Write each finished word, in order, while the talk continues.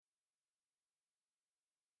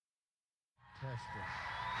Testing.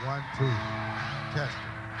 1, 2.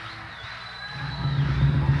 Testing.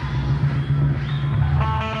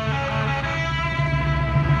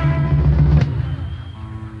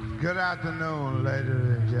 Good afternoon, ladies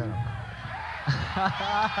and gentlemen.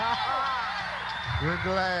 We're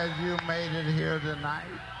glad you made it here tonight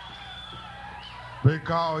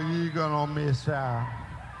because you're gonna miss out.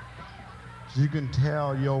 You can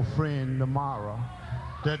tell your friend tomorrow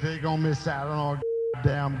that they're gonna miss out on a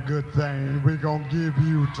damn good thing we're gonna give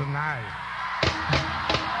you tonight.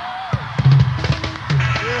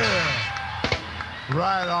 Yeah,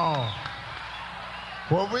 right on.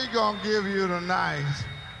 What we're gonna give you tonight,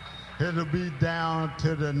 it'll be down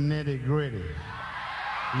to the nitty gritty.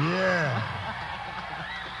 Yeah.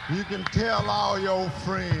 You can tell all your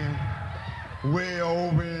friends way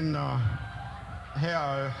over in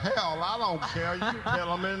hell, I don't care. You can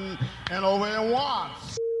tell them in over in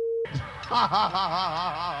Watts.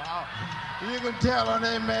 You can tell them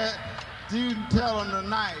you can tell them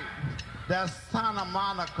tonight that Santa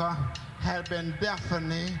Monica had been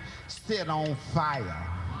definitely set on fire.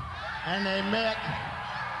 And they met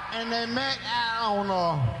out on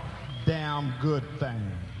a damn good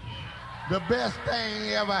thing. The best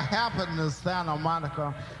thing ever happened to Santa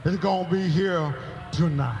Monica is gonna be here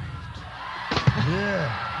tonight. Yeah.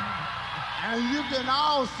 And you can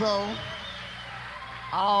also,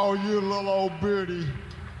 all you little old pretty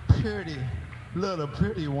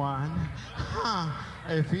one,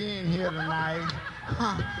 if he ain't here tonight,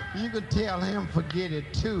 you can tell him forget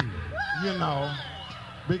it too, you know,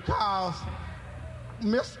 because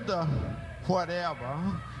Mr.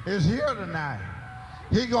 Whatever is here tonight.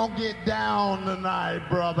 He gonna get down tonight,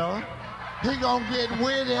 brother. He gonna get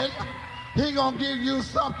with it. He gonna give you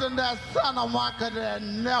something that Santa Monica that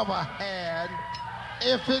never had.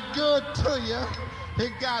 If it's good to you,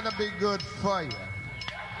 it gotta be good for you.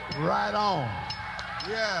 Right on.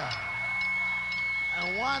 Yeah.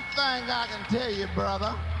 And one thing I can tell you,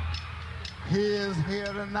 brother, he is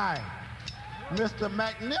here tonight. Mr.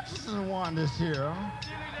 Magnificent One is here.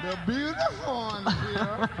 The beautiful one is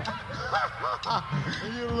here.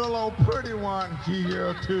 And you little old pretty one, she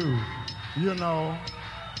here too. You know,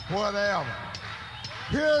 whatever.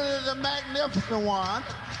 Here is the magnificent one,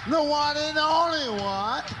 the one and only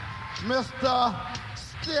one, Mr.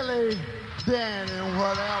 Steely Danny,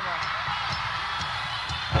 whatever.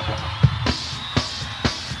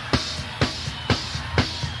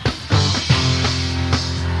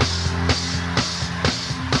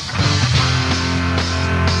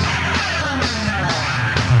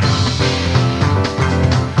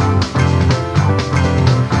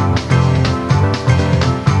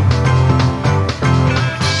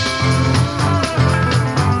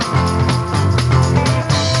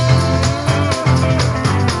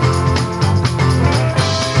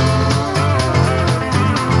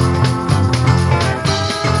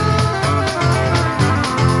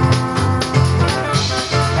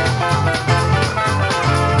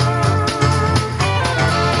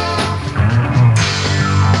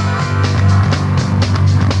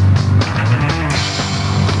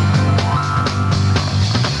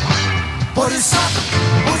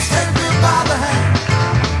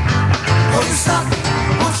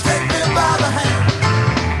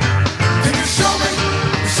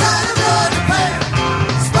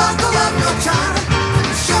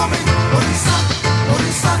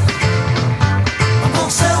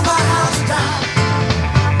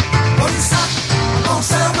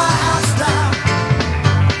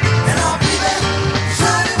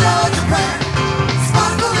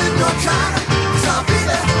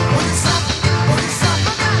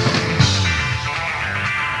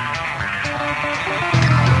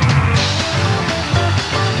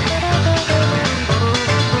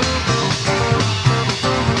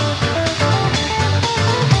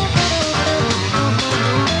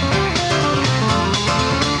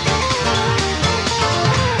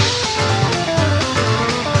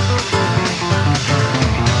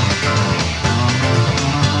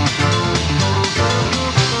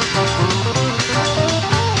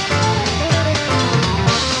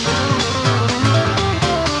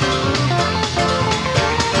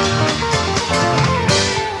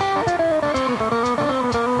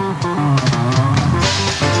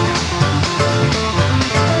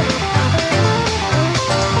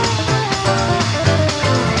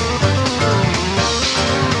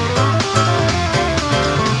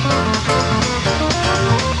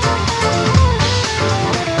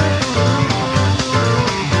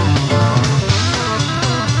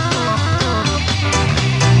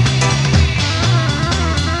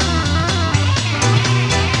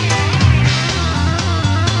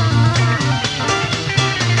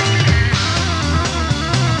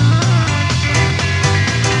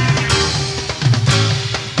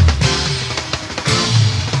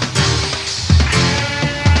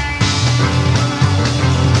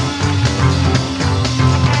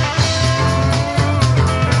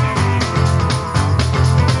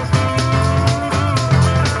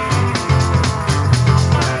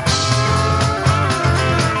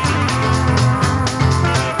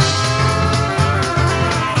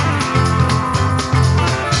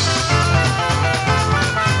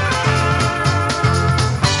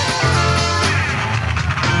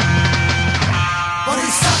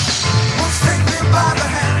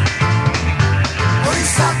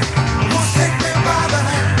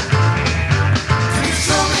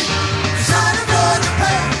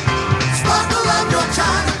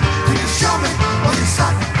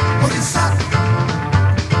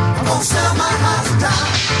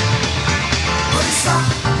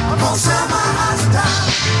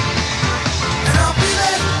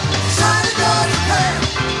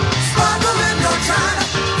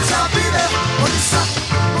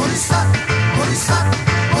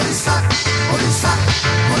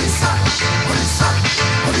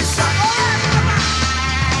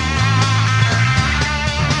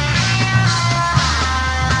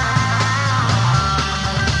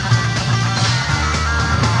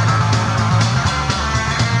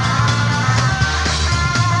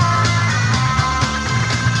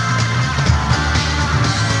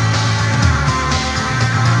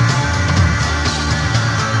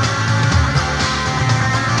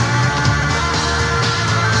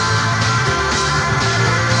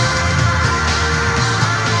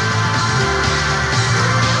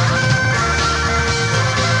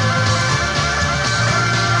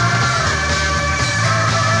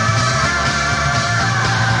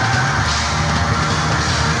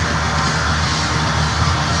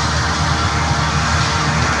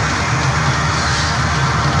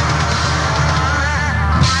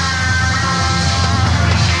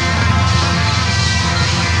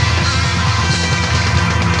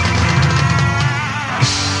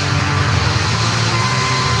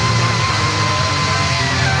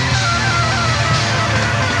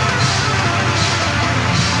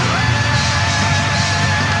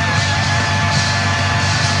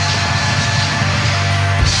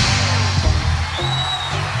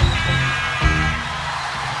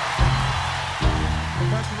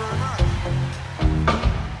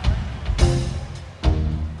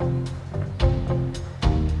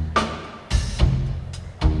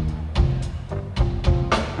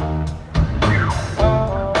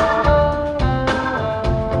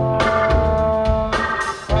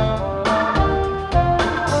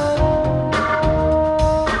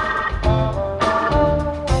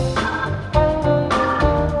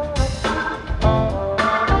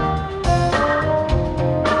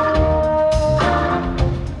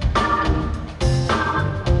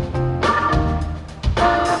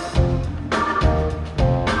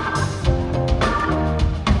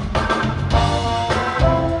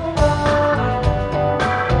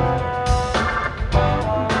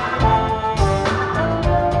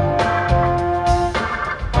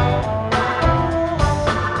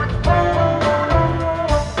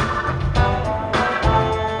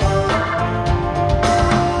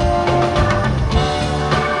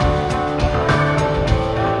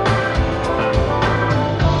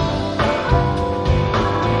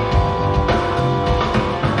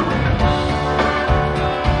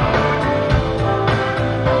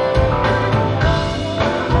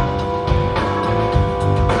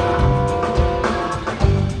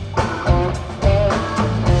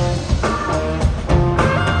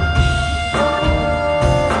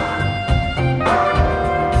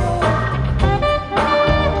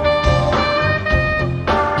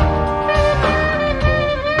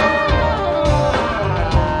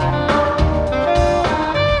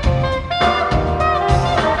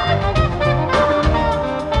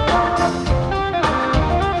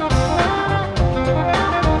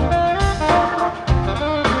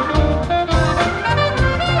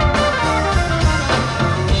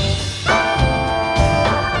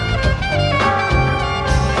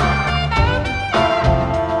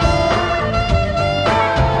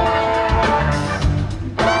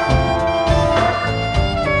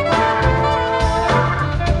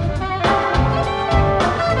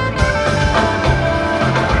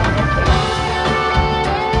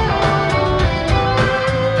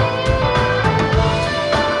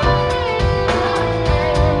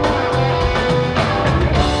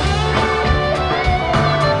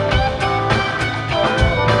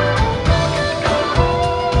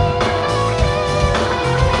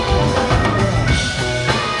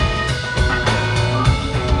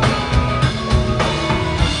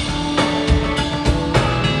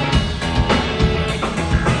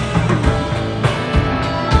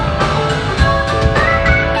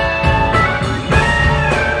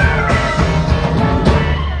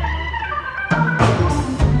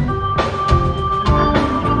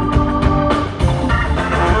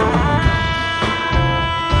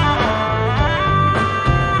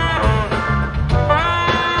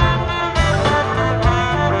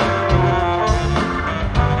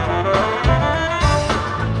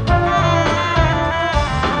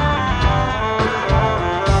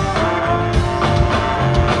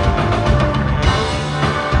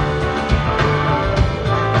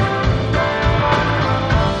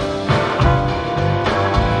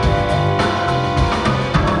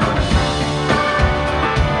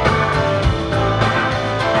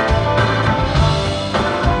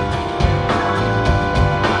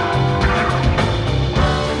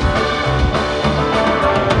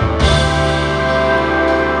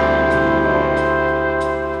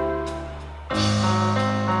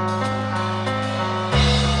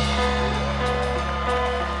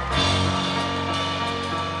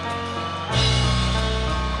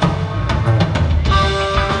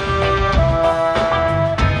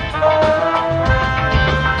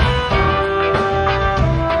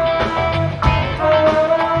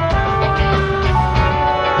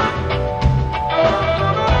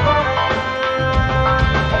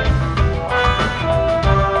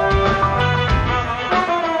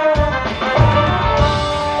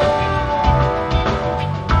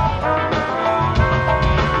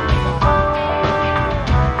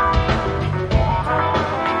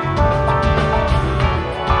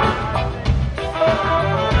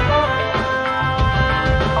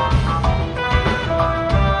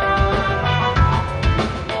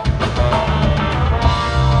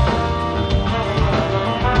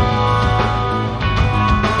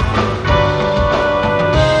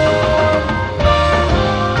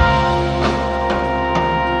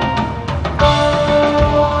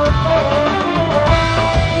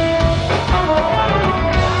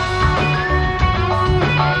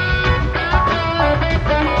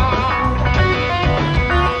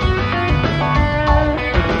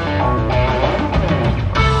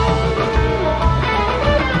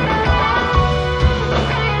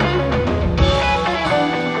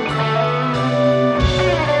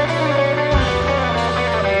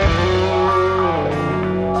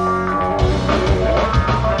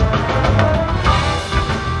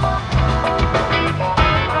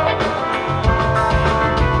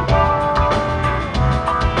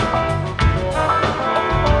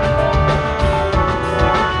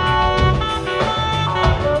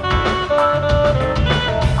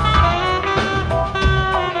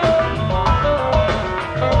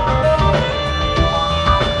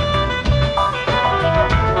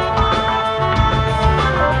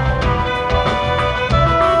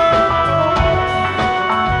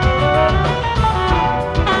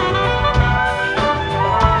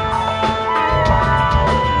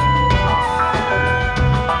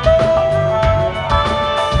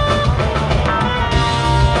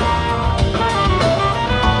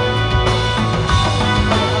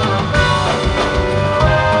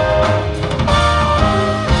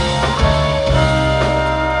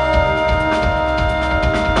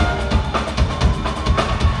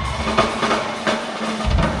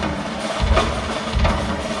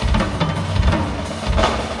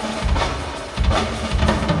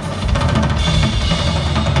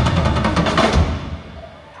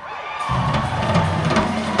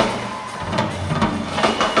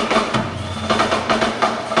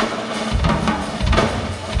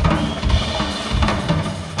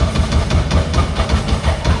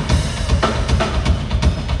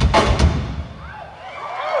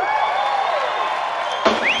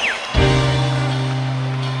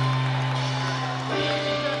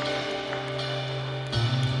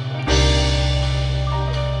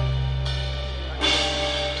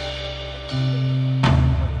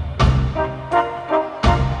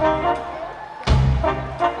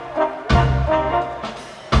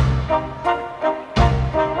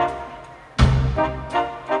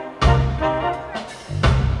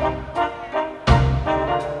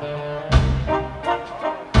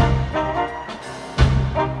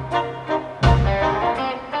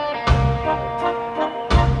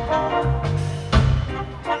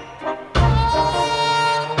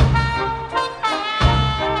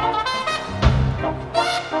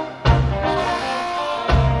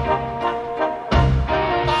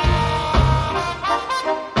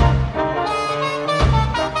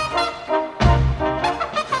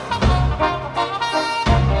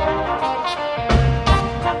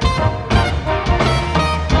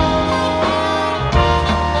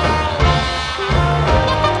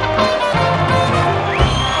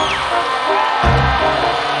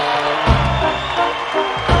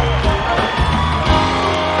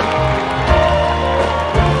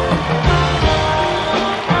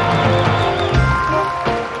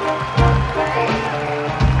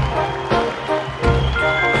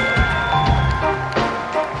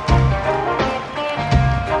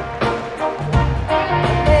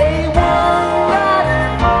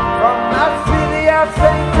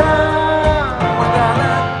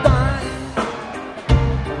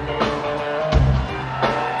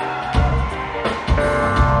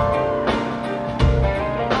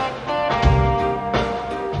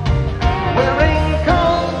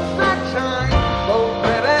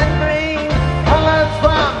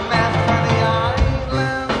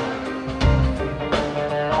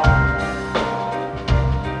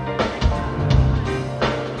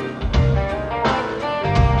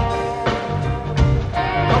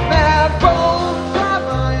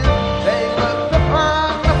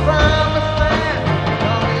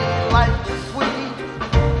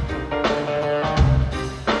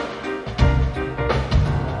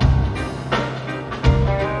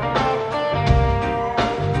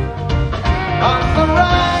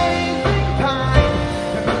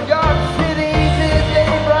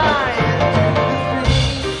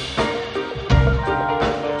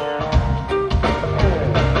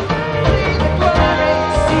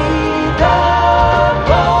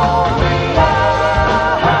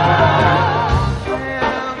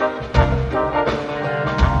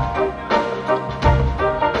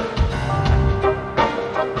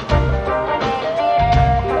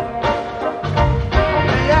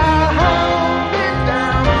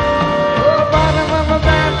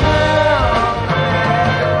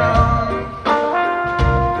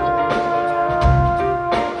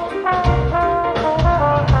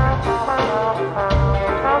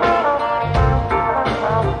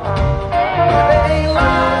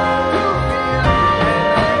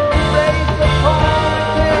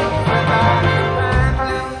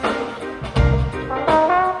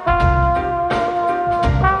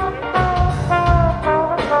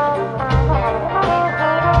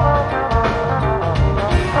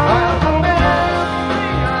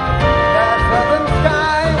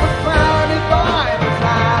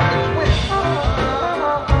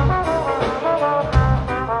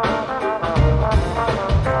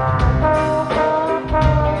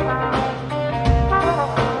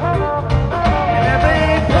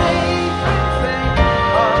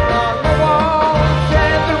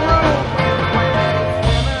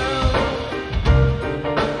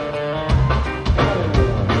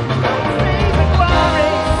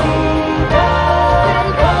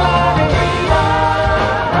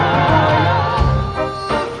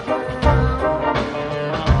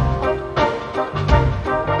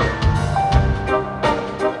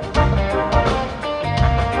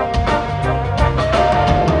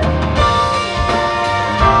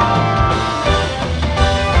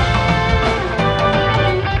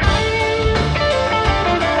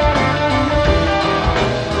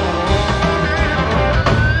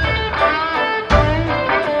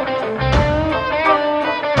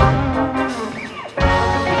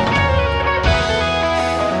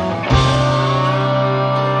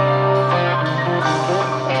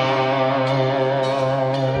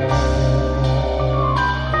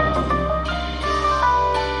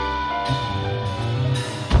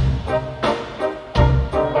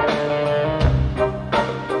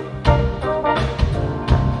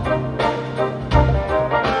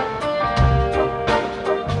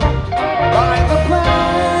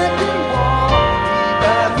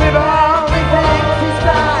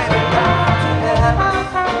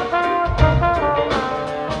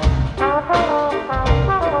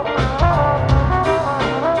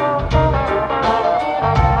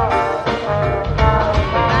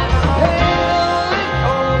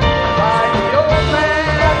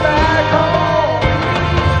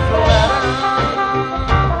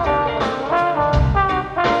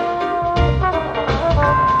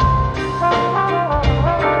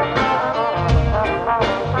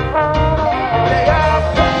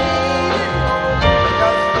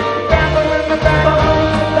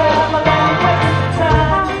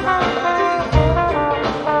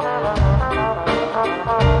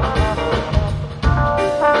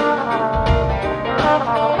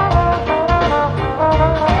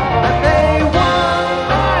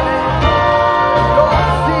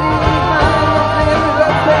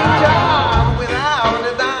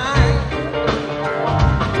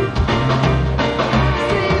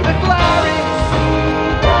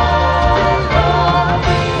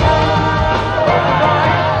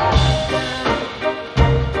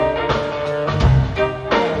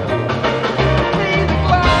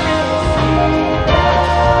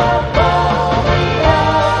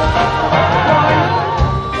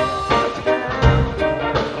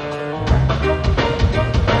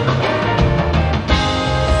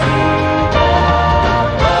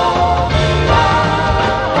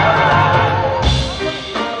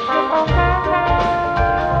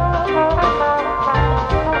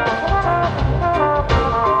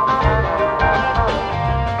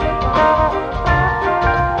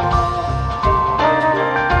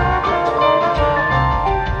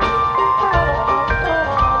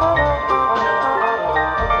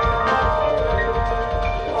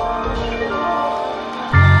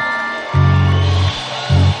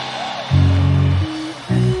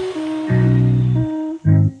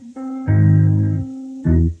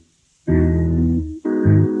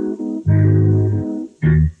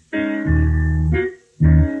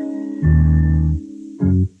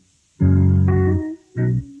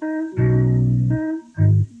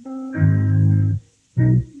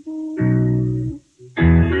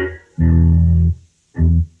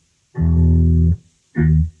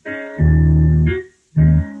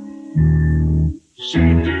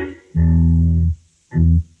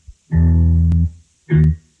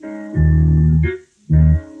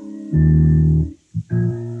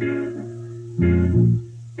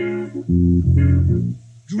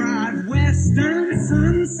 Drive western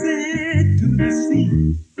sunset to the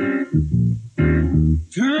sea.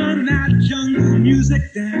 Turn that jungle music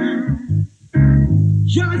down,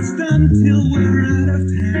 just until we're out of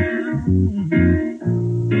town.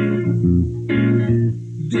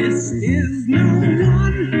 This is no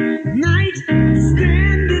one night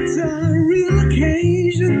stand, it's a real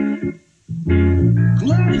occasion.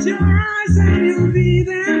 Close your eyes and you'll be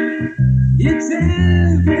there. It's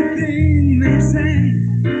everything they say.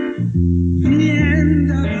 The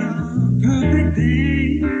end of a perfect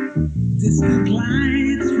day. Distant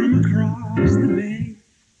lights from across the bay.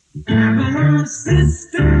 Babylon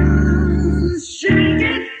sisters, shake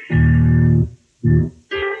it.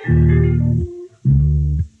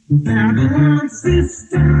 Babylon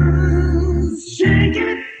sisters, shake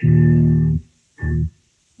it.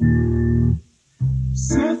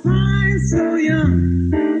 So fine, so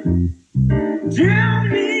young. Tell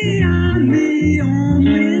me I'm the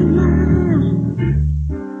only one.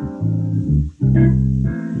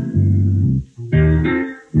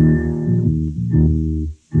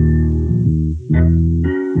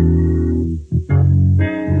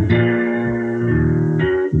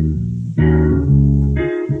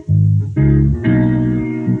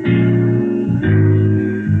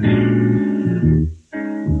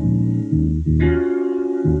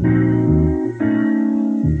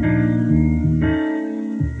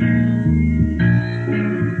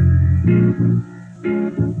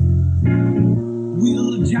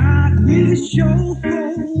 Show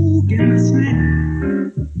folk in the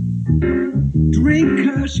sand, drink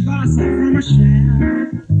Kirschwasser from a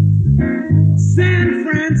shell, San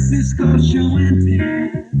Francisco show and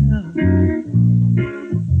tell.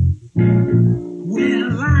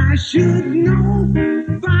 Well, I should know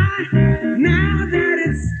by now that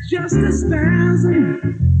it's just a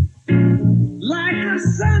spasm, like a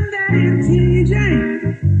Sunday in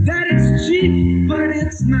TJ, that it's cheap but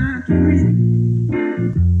it's not free.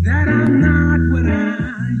 That I'm not what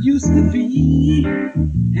I used to be,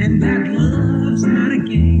 and that love's not a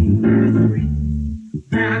game for three.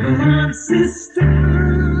 Babylon sisters,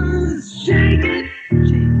 shake it,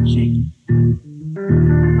 shake, shake it.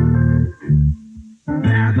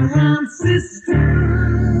 Babylon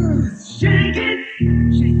sisters, shake it,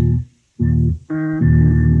 shake it.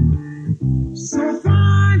 So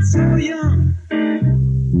fine, so young.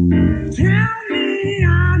 Tell me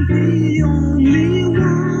I'm the only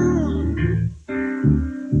one.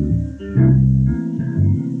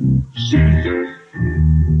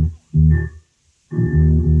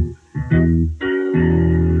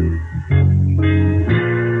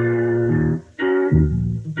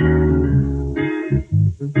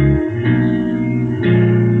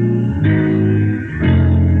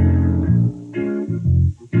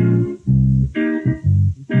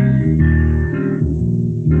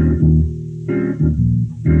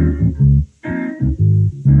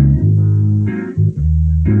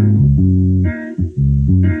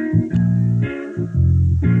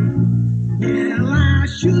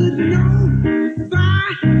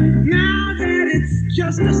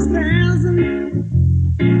 Just a spasm,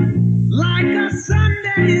 like a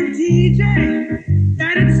Sunday in TJ,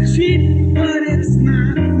 that it's cheap but it's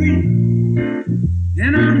not free,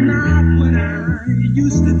 and I'm not what I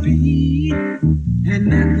used to be,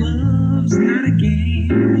 and that love's not a game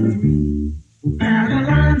for three.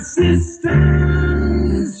 Babylon sisters,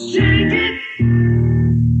 shake it.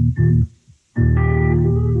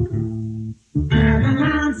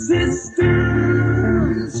 Babylon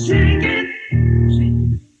sisters, shake it.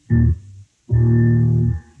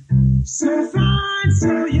 So fine,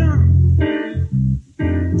 so young.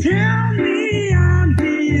 Tell me I'm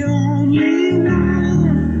the only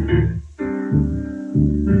one.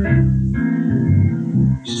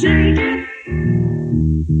 Shake it.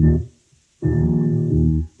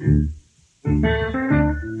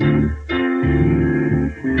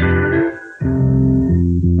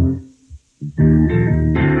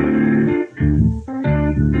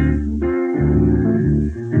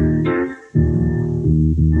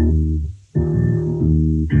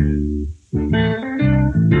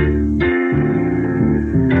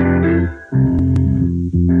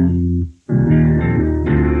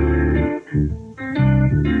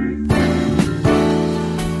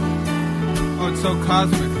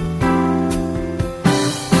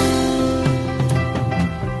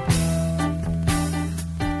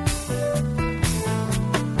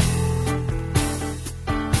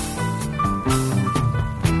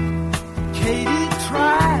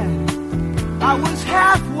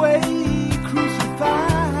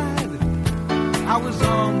 I was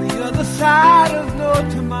on the other side of no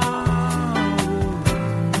tomorrow.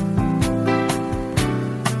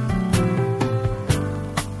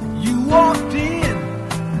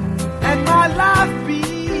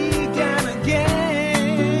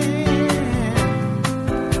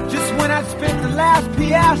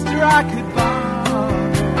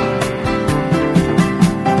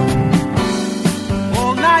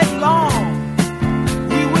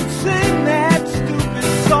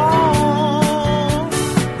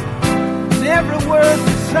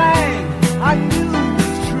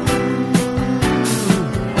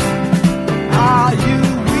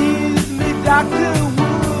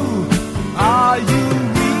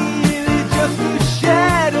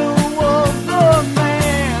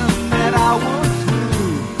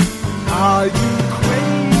 Are you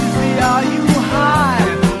crazy? Are you high?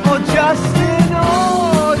 Or just an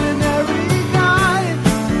ordinary guy?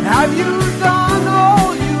 Have you done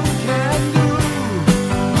all you can do?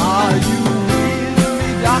 Are you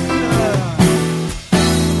really, doctor?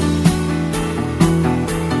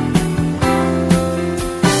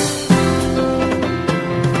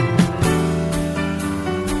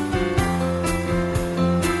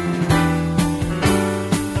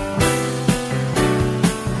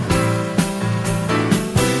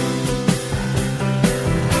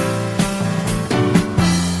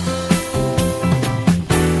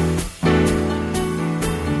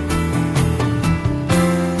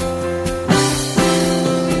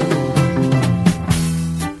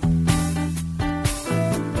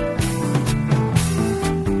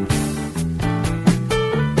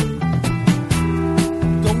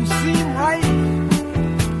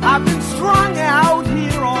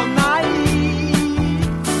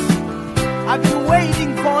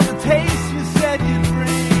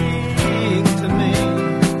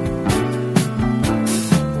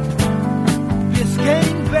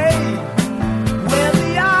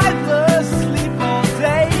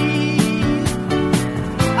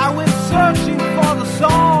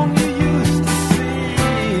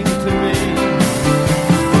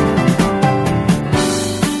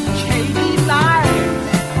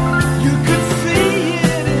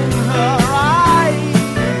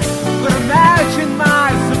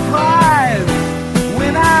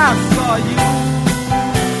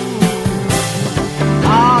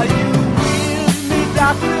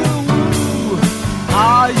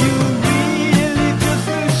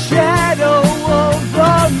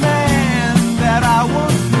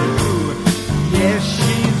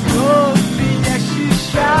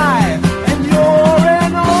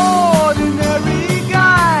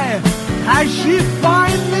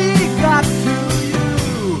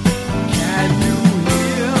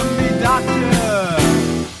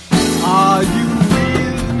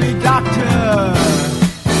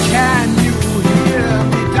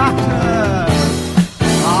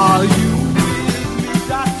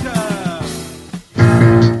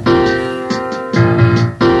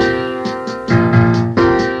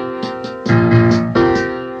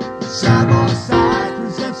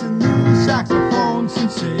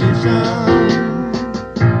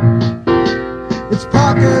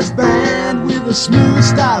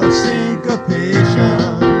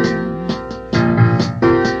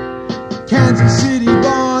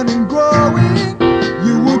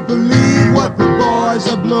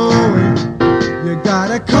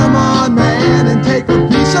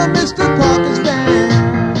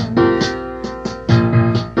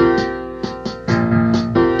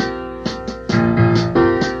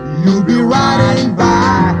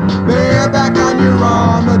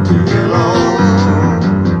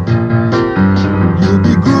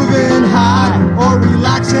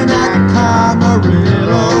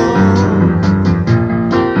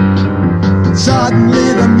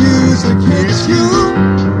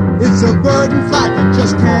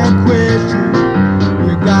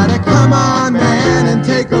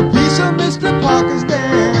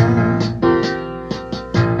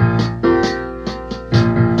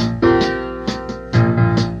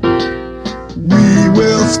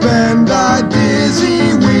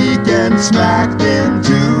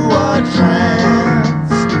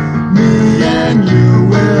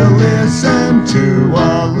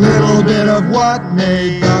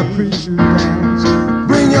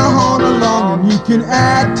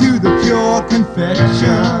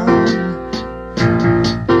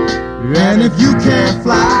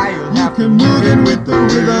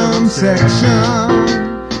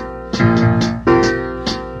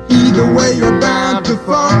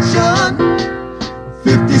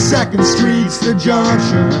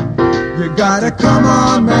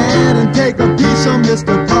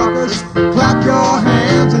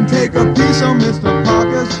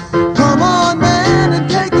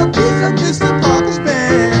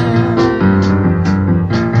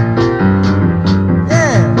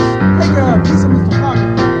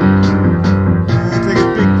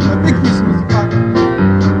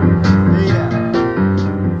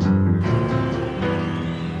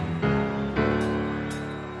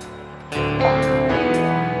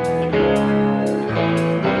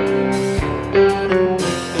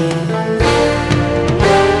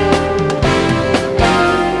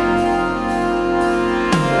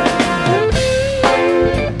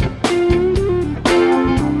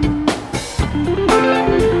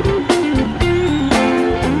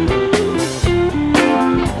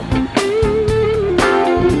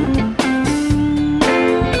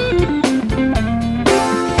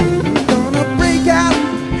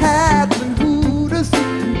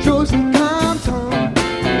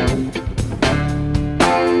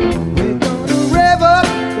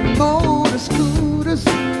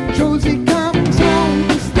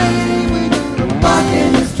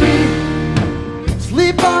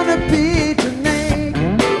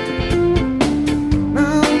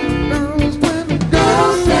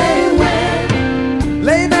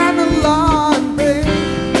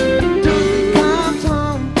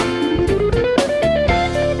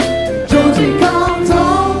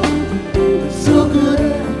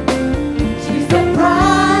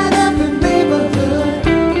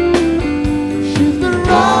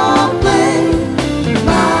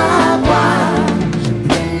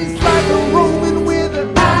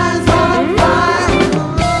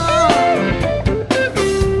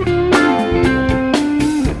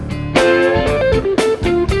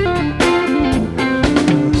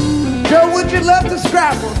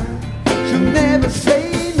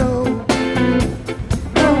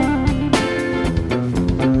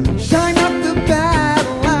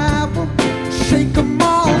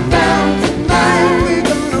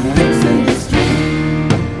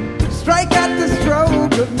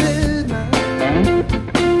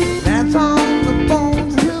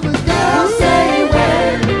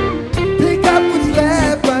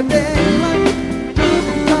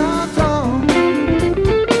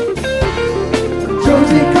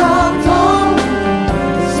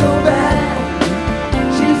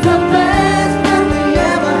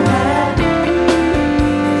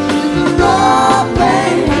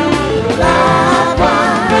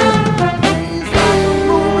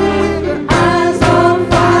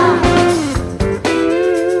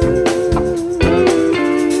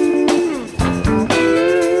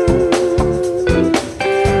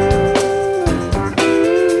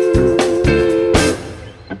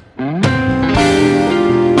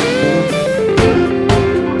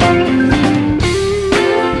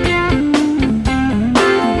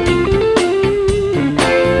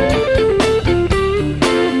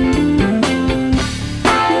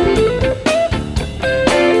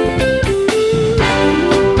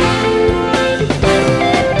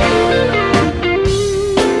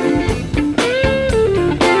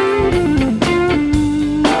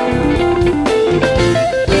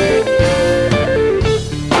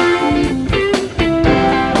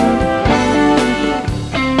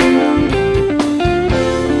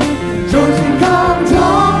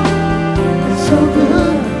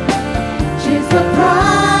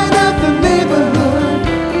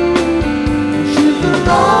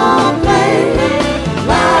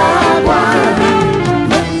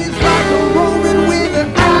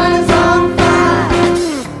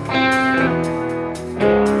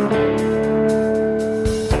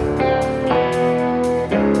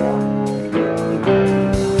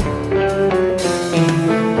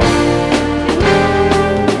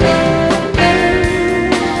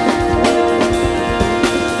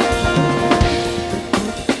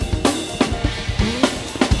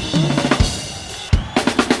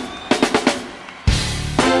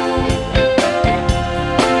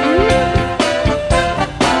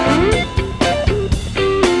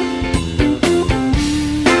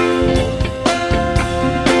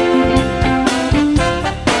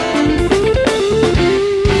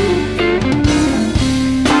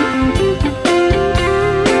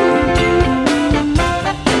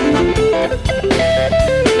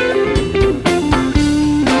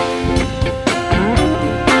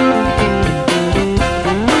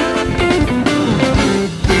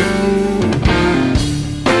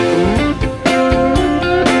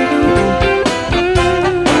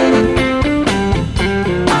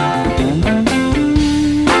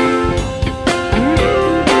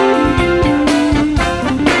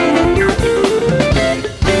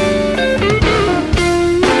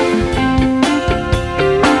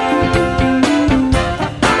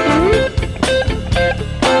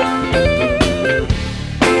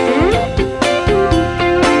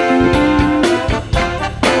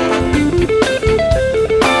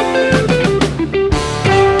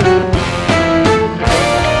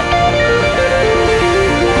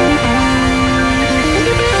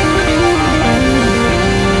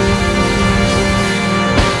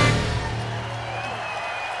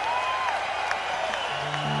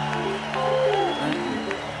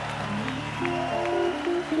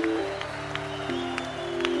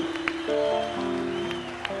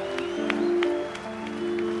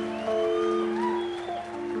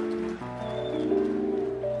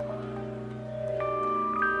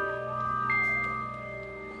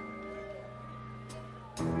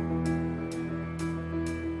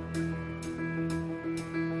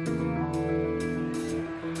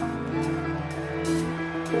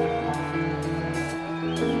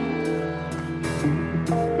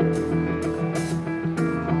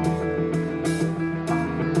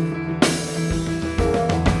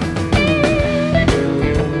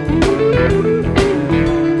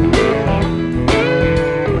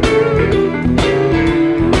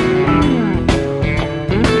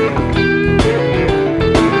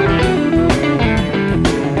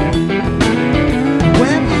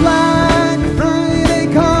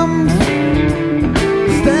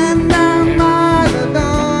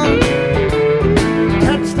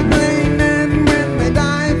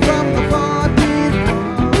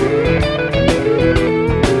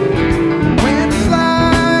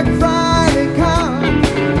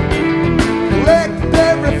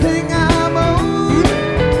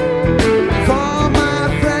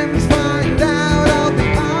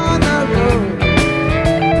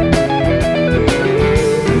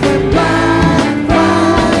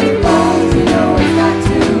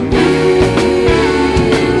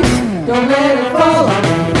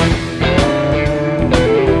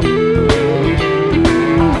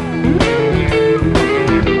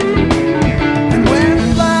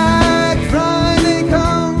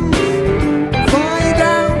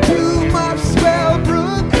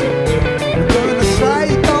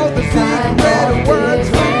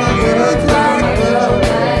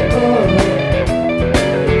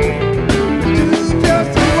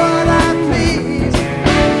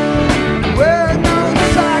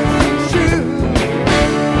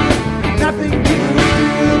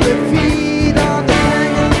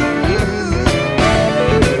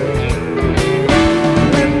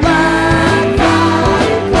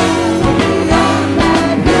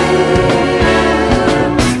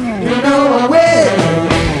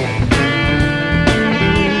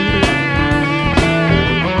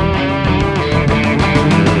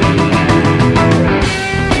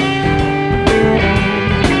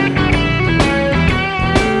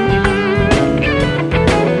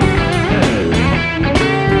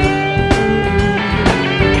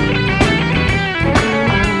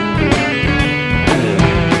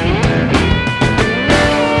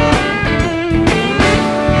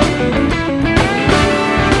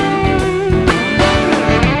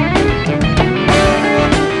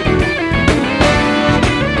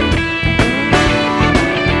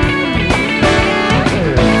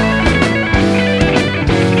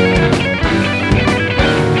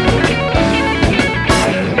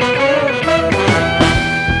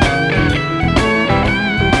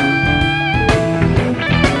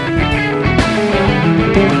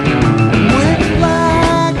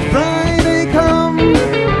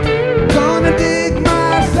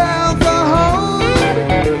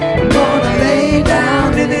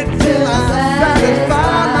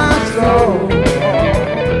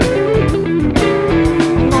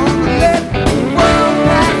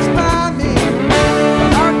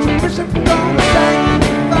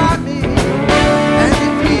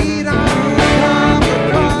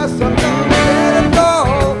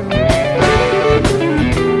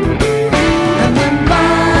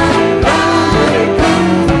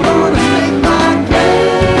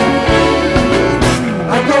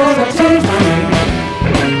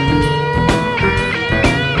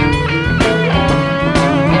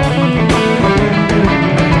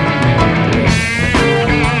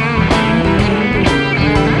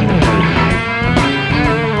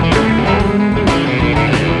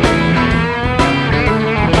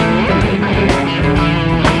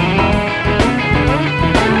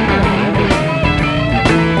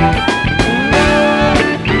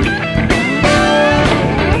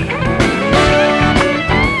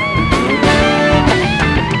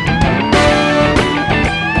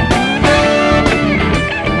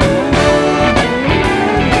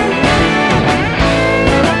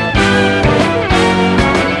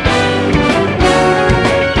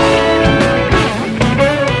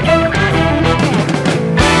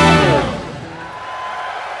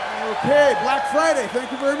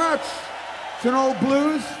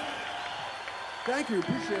 you.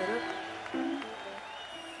 Appreciate it.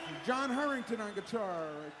 John Harrington on guitar.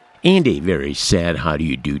 And a very sad how do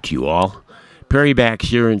you do to you all. Perry back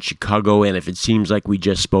here in Chicago, and if it seems like we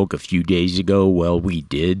just spoke a few days ago, well, we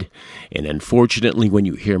did. And unfortunately, when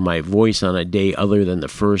you hear my voice on a day other than the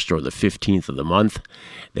 1st or the 15th of the month,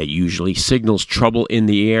 that usually signals trouble in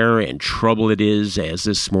the air, and trouble it is, as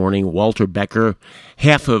this morning, Walter Becker,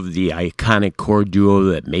 half of the iconic chord duo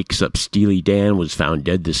that makes up Steely Dan, was found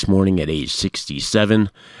dead this morning at age 67,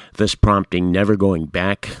 thus prompting Never Going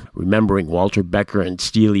Back, Remembering Walter Becker and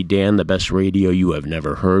Steely Dan, the Best Radio You Have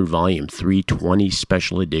Never Heard, Volume 320,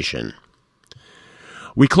 Special Edition.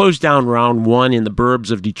 We closed down round one in the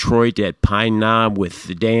burbs of Detroit at Pine Knob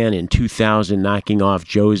with Dan in 2000 knocking off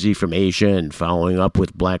Josie from Asia and following up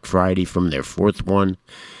with Black Friday from their fourth one.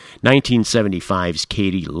 1975's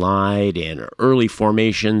Katie Lied and early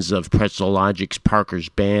formations of Pretzel Logic's Parker's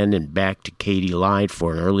Band, and back to Katie Lied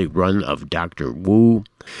for an early run of Dr. Wu.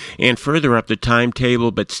 And further up the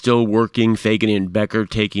timetable, but still working, Fagan and Becker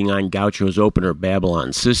taking on Gaucho's opener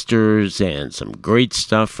Babylon Sisters, and some great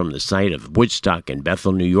stuff from the site of Woodstock in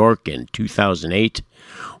Bethel, New York in 2008,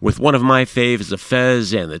 with one of my faves, The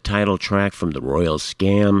Fez, and the title track from The Royal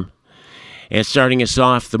Scam. And starting us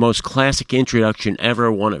off, the most classic introduction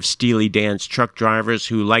ever, one of Steely Dan's truck drivers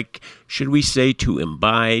who, like, should we say, to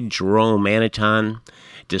imbibe, Jerome Anaton,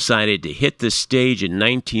 decided to hit the stage in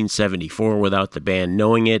 1974 without the band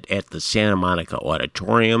knowing it at the Santa Monica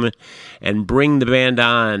Auditorium and bring the band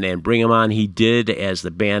on, and bring them on he did as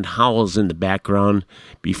the band howls in the background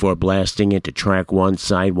before blasting into track one,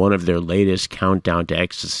 side one of their latest, Countdown to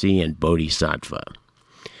Ecstasy and Bodhisattva.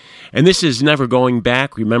 And this is Never Going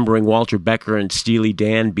Back, Remembering Walter Becker and Steely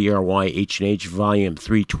Dan, BRY-H&H Volume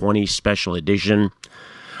 320 Special Edition.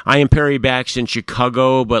 I am Perry Bax in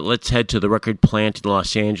Chicago, but let's head to the record plant in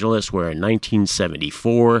Los Angeles, where in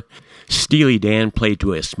 1974, Steely Dan played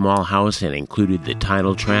to a small house and included the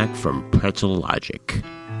title track from Pretzel Logic.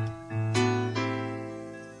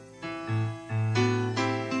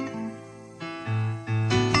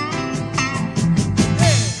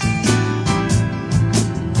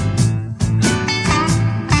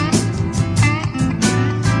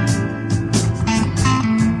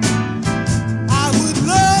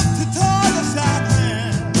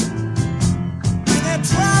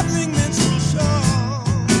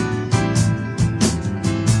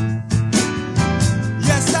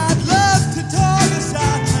 Yes, I'd love to tour the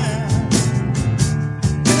South.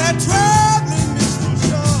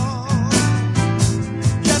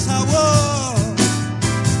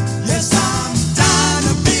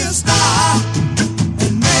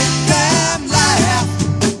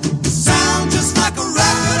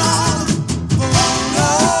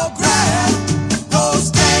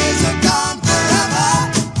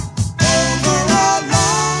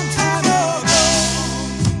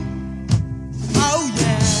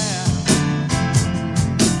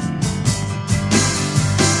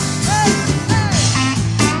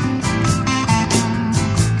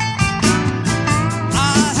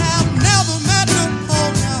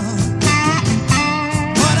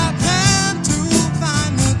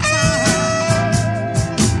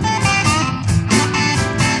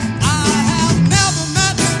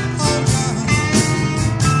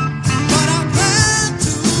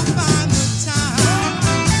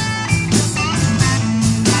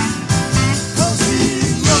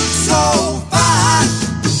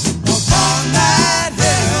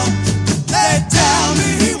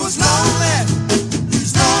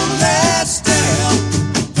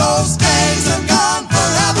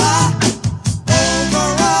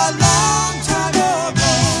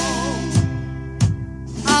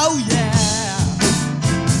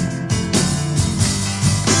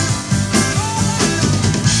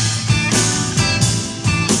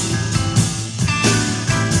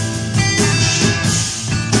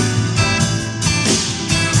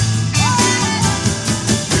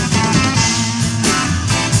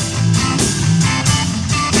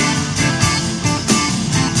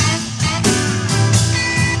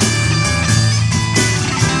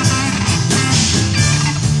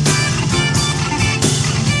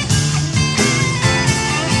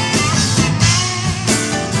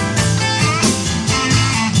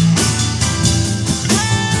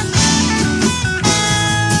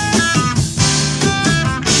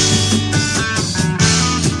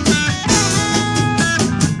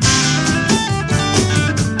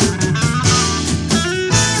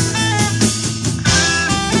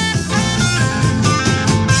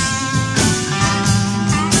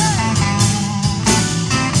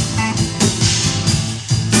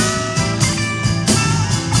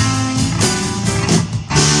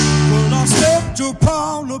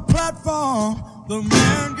 The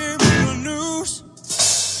man gave me the news.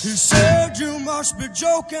 He said, you must be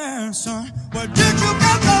joking, son. Where did you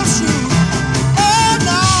get those shoes? Oh,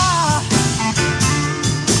 nah.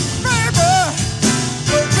 Baby,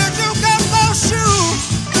 where did you get those shoes?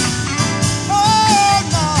 Oh,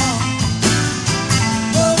 no.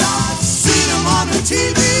 But I've seen them on the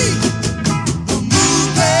TV, the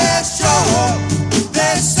movie show.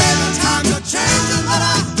 They say the times are changing, but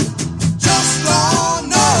I just don't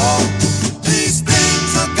know. These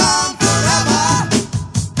things are gone forever,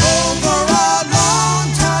 over a long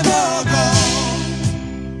time ago.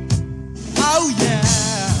 Oh yeah.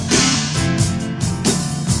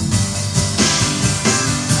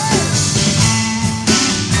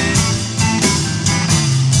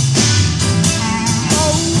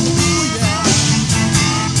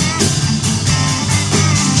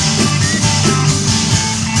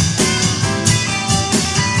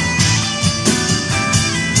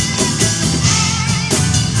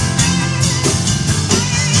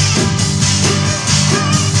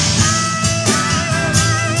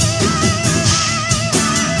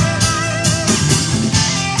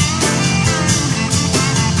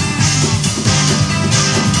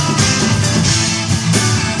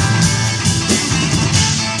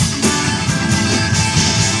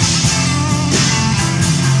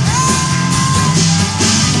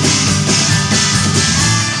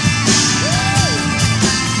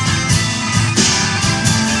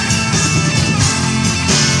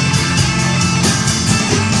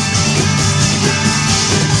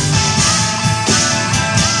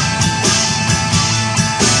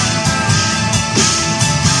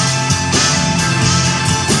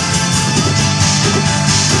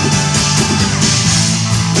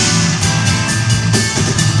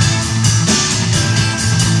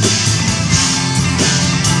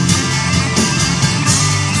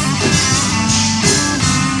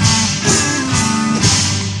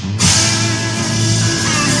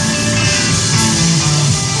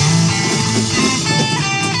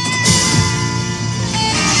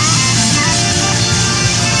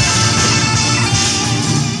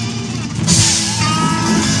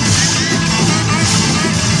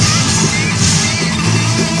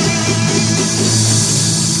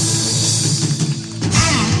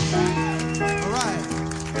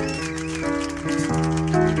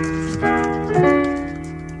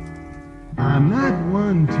 I'm not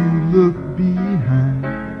one to look behind.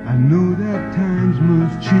 I know that times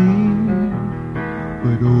must change.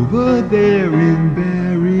 But over there in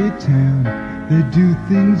Barrytown, they do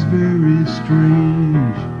things very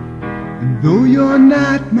strange. And though you're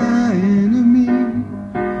not my enemy,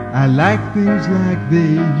 I like things like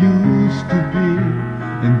they used to be.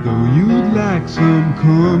 And though you'd like some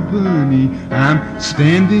company, I'm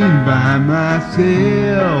standing by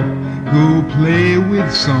myself. Go play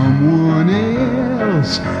with someone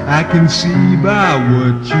else. I can see by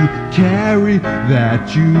what you carry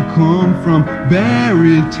that you come from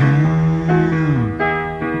Barrytown.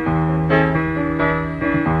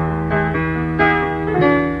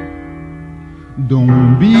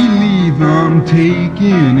 Don't believe I'm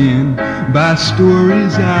taken in by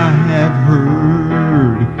stories I have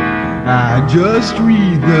heard. I just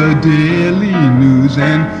read the daily news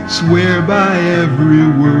and swear by every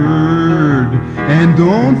word. And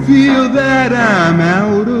don't feel that I'm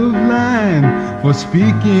out of line for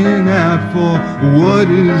speaking out for what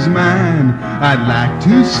is mine. I'd like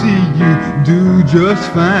to see you do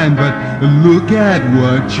just fine, but look at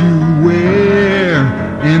what you wear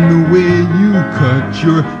and the way you cut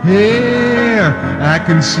your hair. I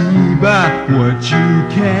can see by what you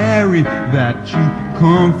carry that you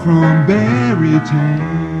come from Barrytown.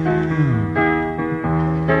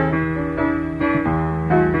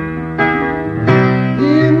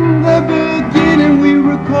 In the beginning we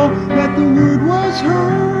recall that the word was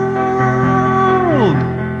heard.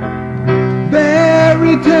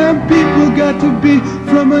 Barrytown people got to be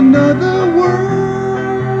from another world.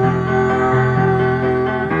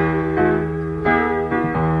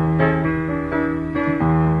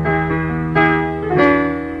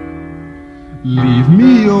 Leave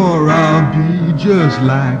me or I'll be just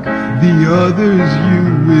like the others you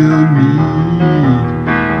will meet.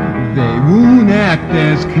 They won't act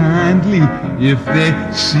as kindly if they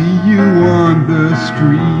see you on the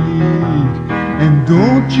street. And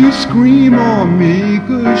don't you scream or make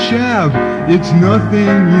a shout, it's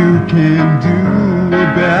nothing you can do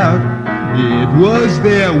about. It was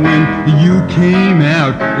there when you came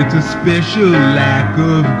out. It's a special lack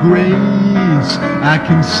of grace. I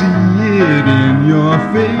can see it in your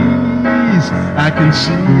face. I can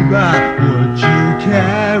see by what you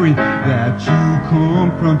carry that you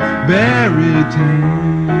come from Barrytown.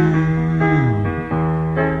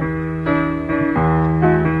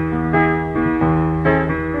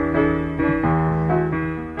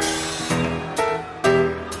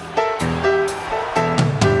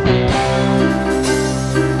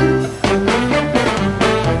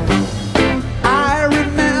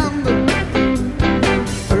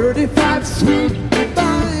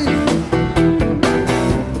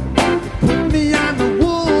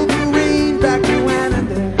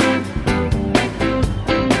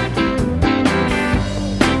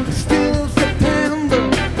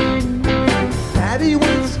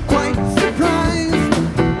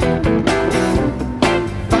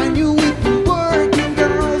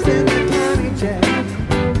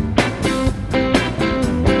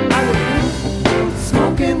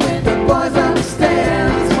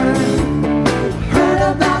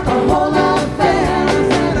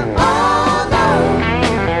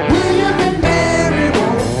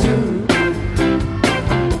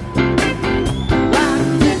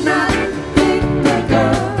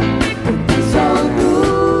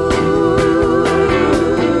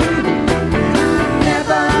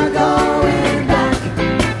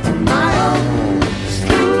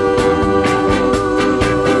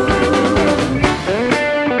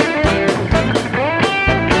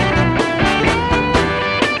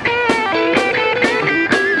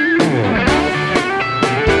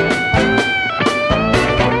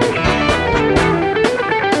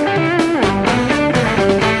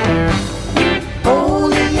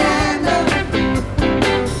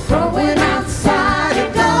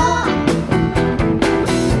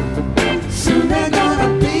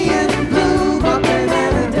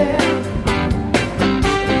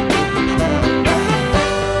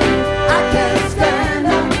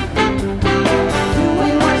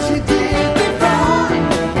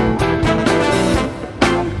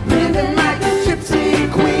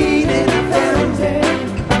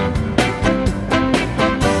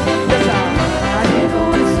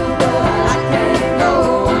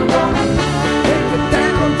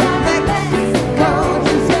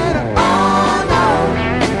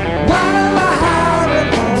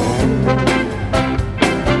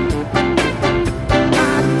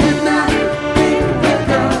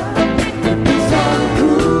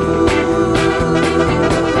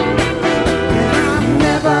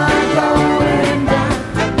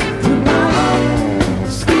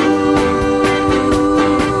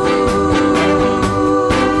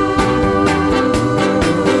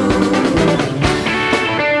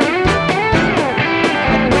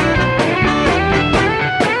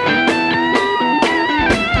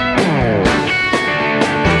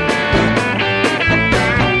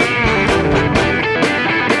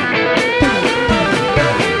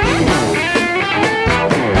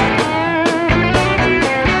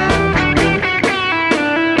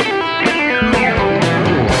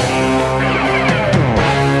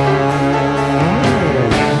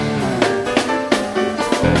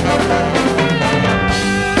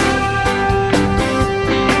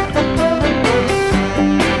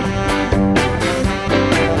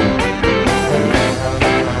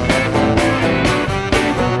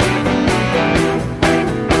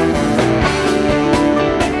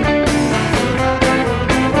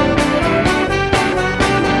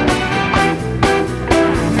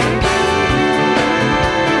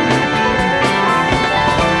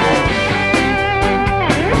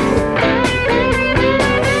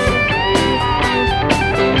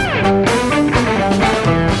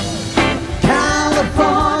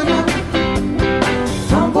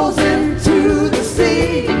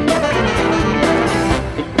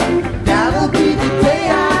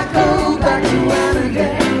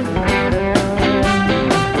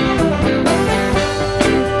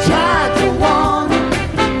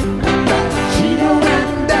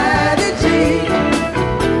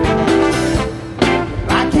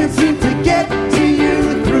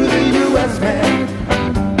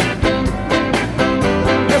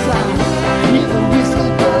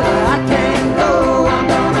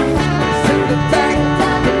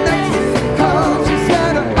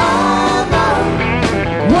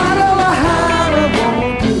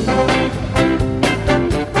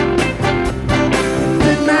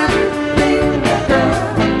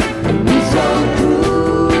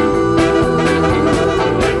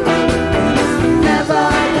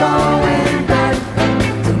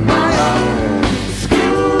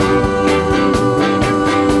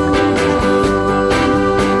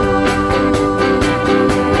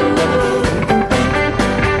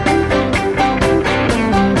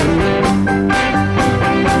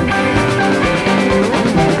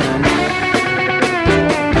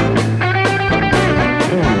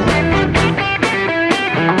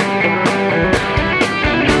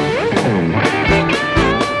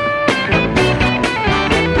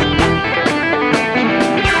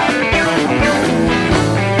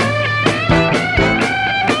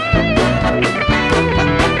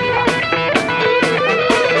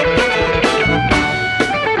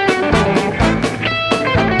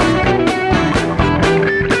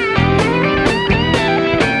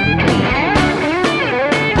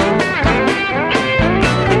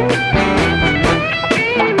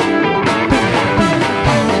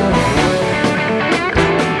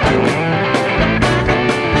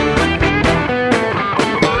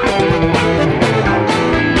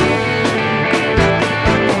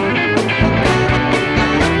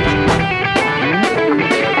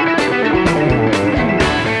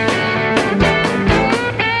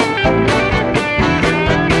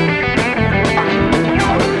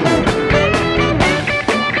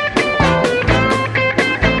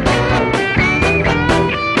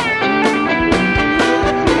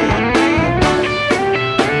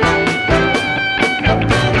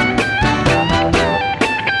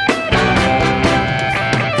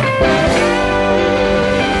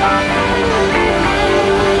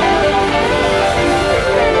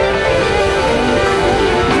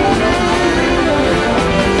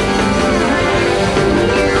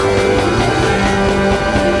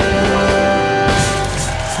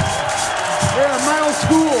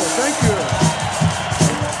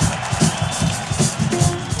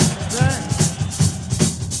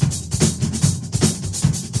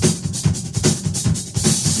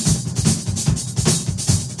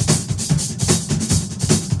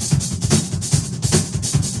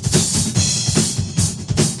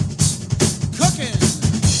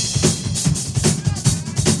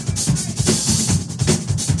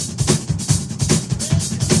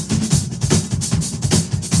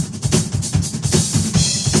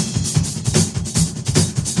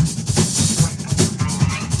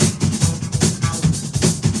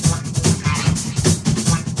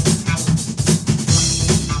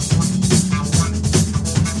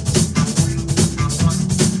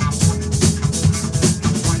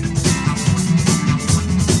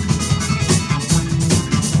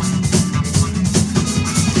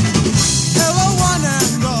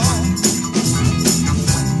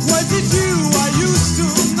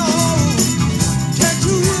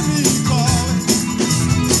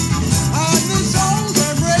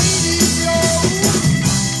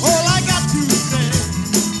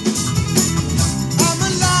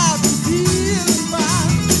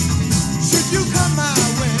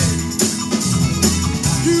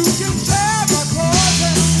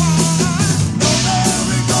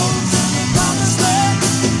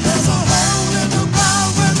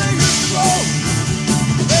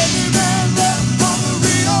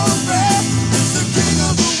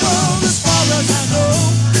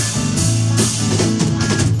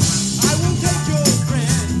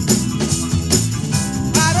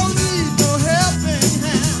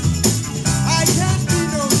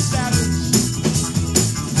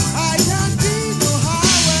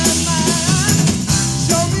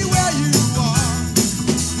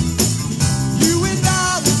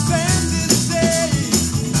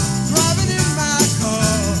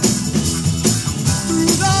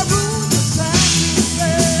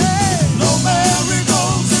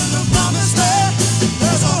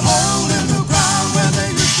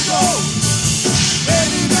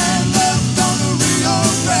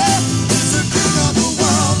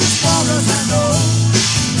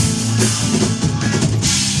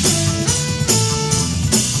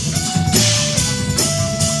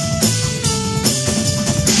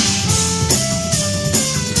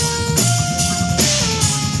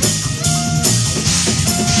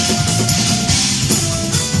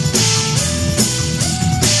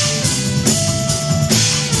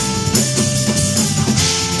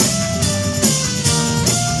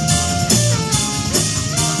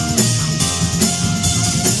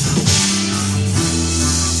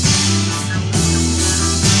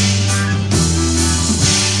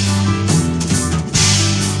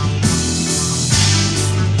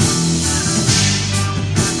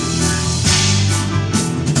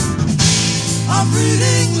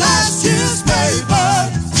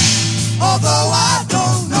 papers, although I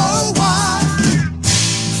don't know why.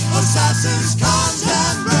 Assassins, cons,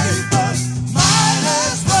 and rapers might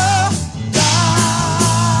as well die.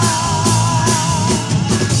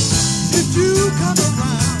 If you come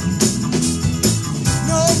around,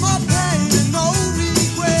 no more pain and no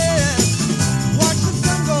regret. Watch the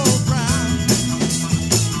sun go brown,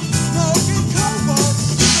 smoking cobalt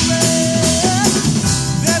cigarettes.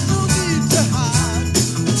 There's no need to hide.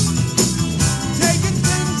 Take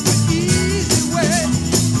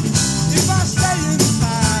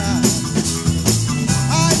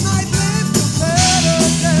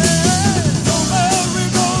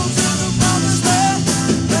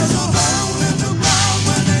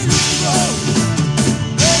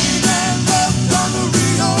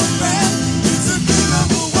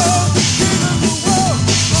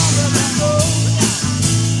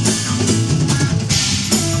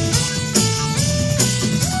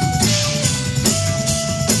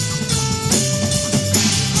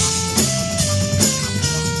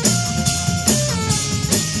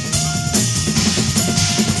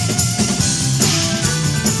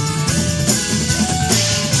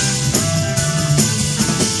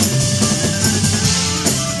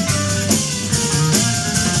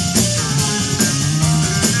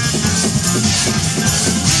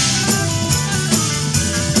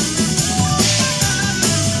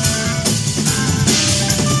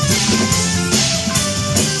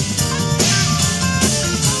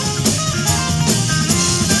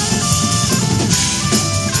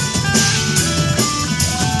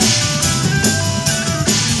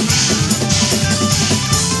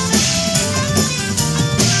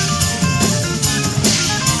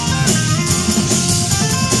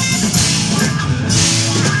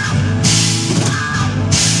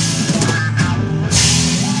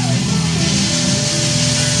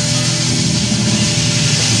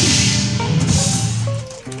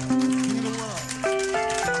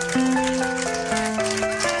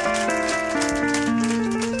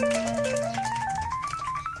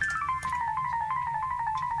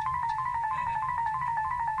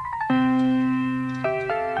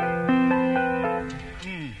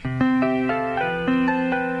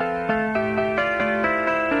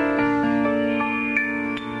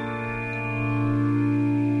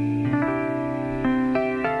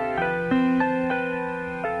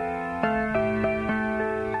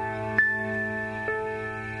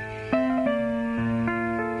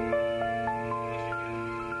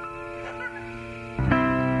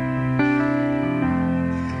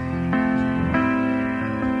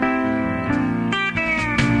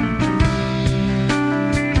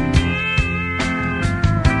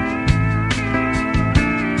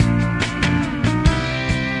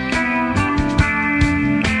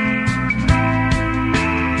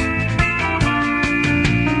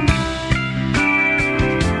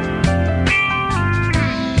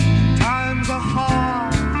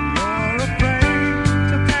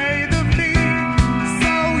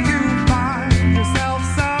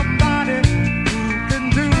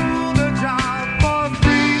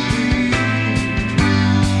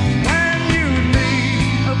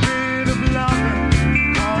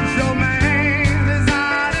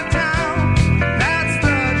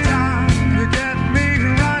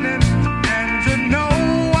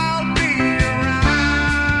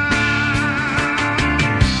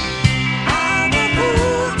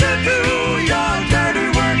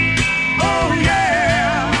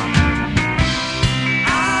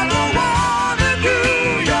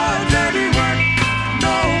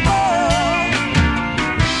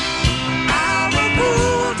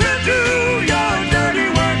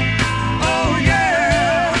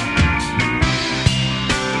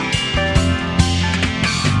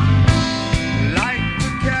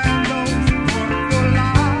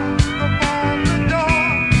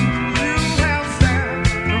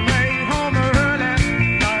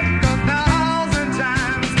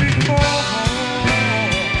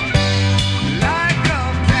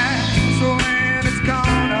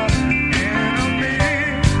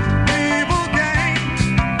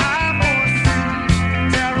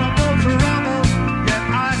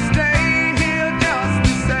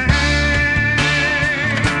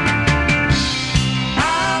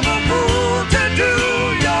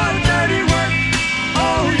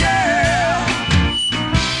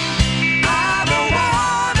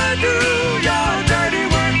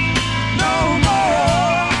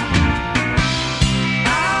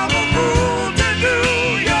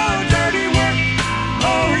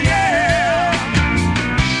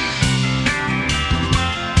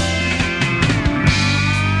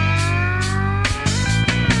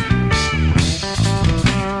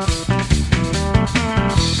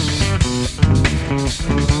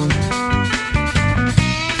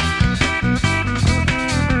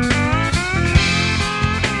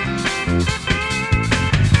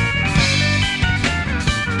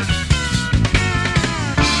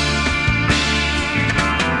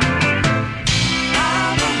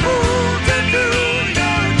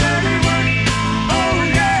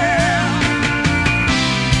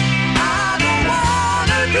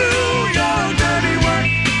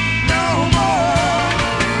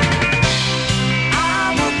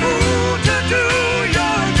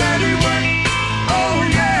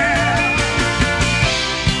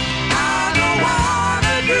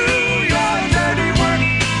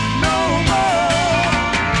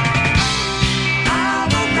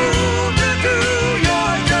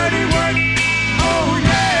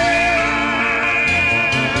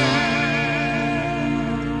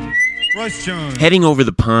Heading over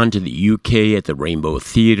the pond to the UK at the Rainbow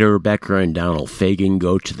Theatre, Becker and Donald Fagen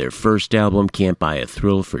go to their first album, Can't Buy a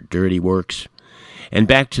Thrill, for Dirty Works, and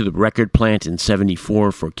back to the record plant in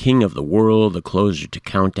 '74 for King of the World, the closer to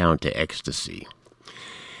Countdown to Ecstasy.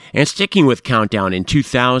 And sticking with Countdown in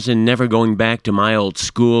 2000, Never Going Back to My Old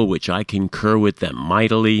School, which I concur with them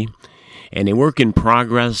mightily, and a work in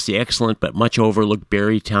progress, the excellent but much overlooked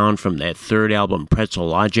Berrytown from that third album, Pretzel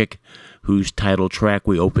Logic, whose title track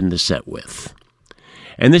we opened the set with.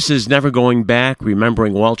 And this is Never Going Back,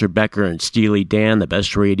 remembering Walter Becker and Steely Dan, the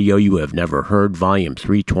best radio you have never heard, Volume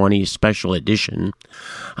 320, Special Edition.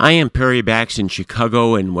 I am Perry Bax in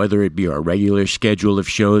Chicago, and whether it be our regular schedule of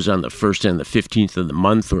shows on the 1st and the 15th of the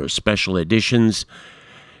month or special editions,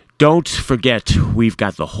 don't forget, we've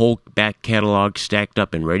got the whole back catalog stacked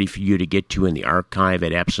up and ready for you to get to in the archive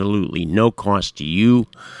at absolutely no cost to you,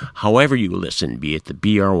 however you listen, be it the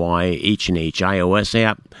BRY H&H iOS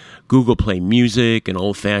app, Google Play Music, an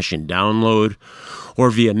old-fashioned download,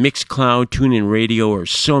 or via Mixcloud, TuneIn Radio, or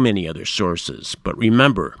so many other sources. But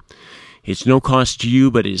remember, it's no cost to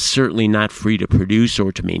you, but it is certainly not free to produce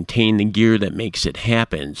or to maintain the gear that makes it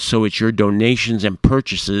happen. So it's your donations and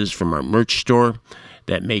purchases from our merch store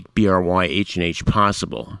that make BRY H&H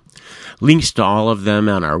possible. Links to all of them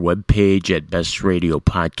on our webpage at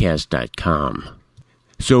bestradiopodcast.com.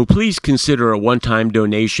 So please consider a one-time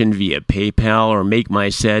donation via PayPal, or make my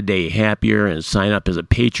sad day happier and sign up as a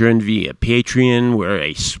patron via Patreon, where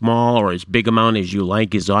a small or as big amount as you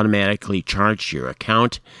like is automatically charged to your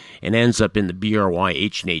account and ends up in the BRY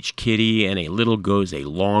H&H kitty, and a little goes a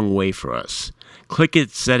long way for us. Click it,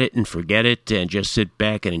 set it, and forget it, and just sit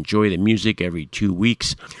back and enjoy the music every 2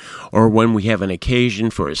 weeks, or when we have an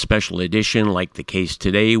occasion for a special edition like the case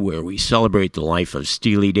today, where we celebrate the life of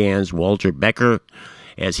Steely Dan's Walter Becker,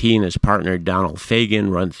 as he and his partner Donald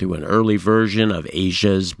Fagen run through an early version of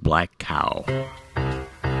Asia's Black Cow.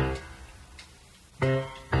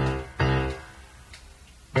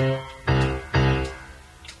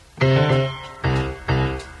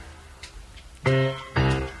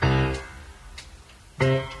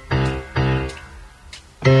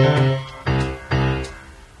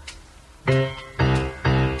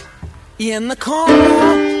 In the corner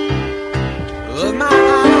of my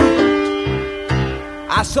eye,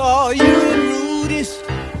 I saw you and Rudy's.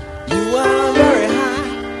 You were very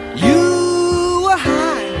high. You were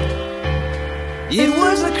high. It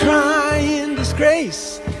was a crying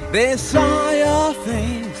disgrace. They saw your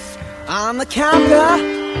face on the counter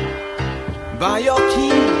by your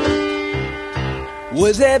key.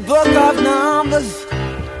 Was a book of numbers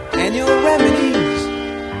and your remedies.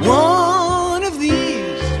 One of these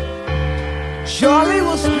surely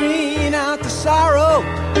will screen out the sorrow.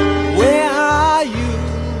 Where are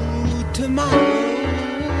you tomorrow?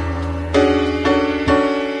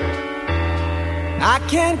 I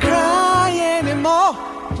can't cry anymore.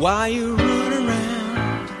 Why you run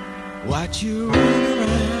around? Watch you run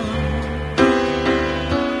around.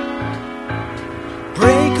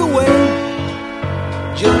 Break away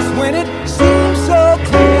just when it seems so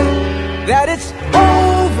clear that it's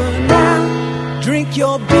over now. Drink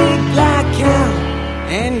your big black cow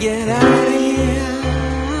and get out of here.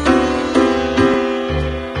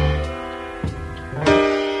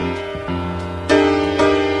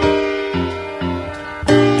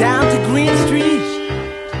 Down to Green Street,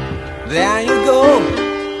 there you go,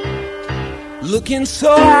 looking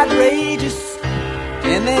so outrageous,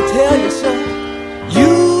 and they tell you so.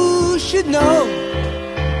 You should know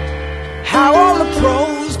how all the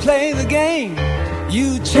pros play the game.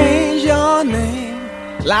 You change your name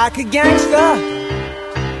like a gangster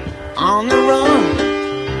on the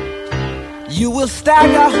run. You will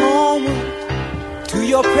stagger home to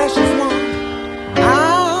your precious one.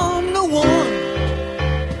 I'm the one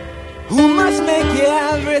who must make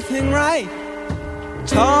everything right.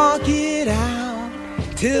 Talk it out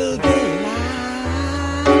till daylight.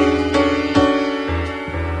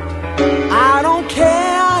 I don't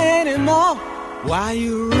care anymore why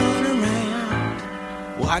you run around.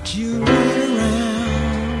 Watch you run around.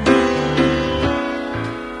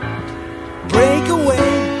 Break away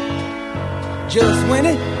just when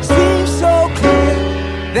it seems so clear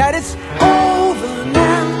that it's over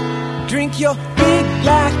now. Drink your big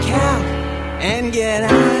black cow and get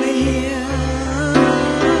out of here.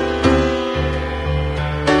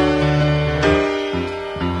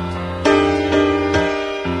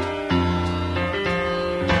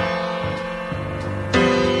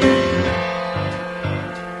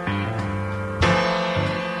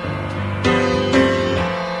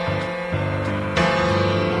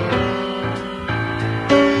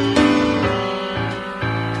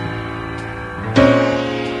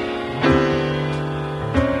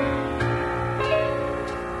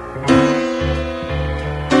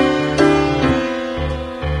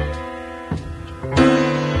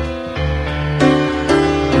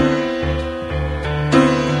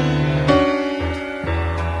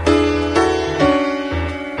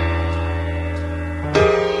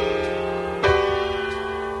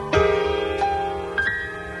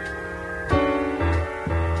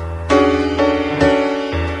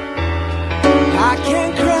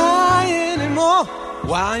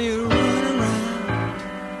 while you run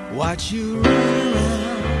around, watch you run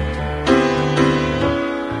around.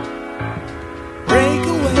 Break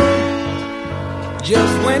away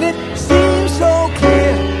just when it seems so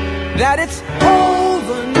clear that it's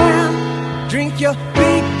over now. Drink your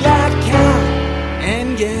big black cow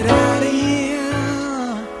and get out of here.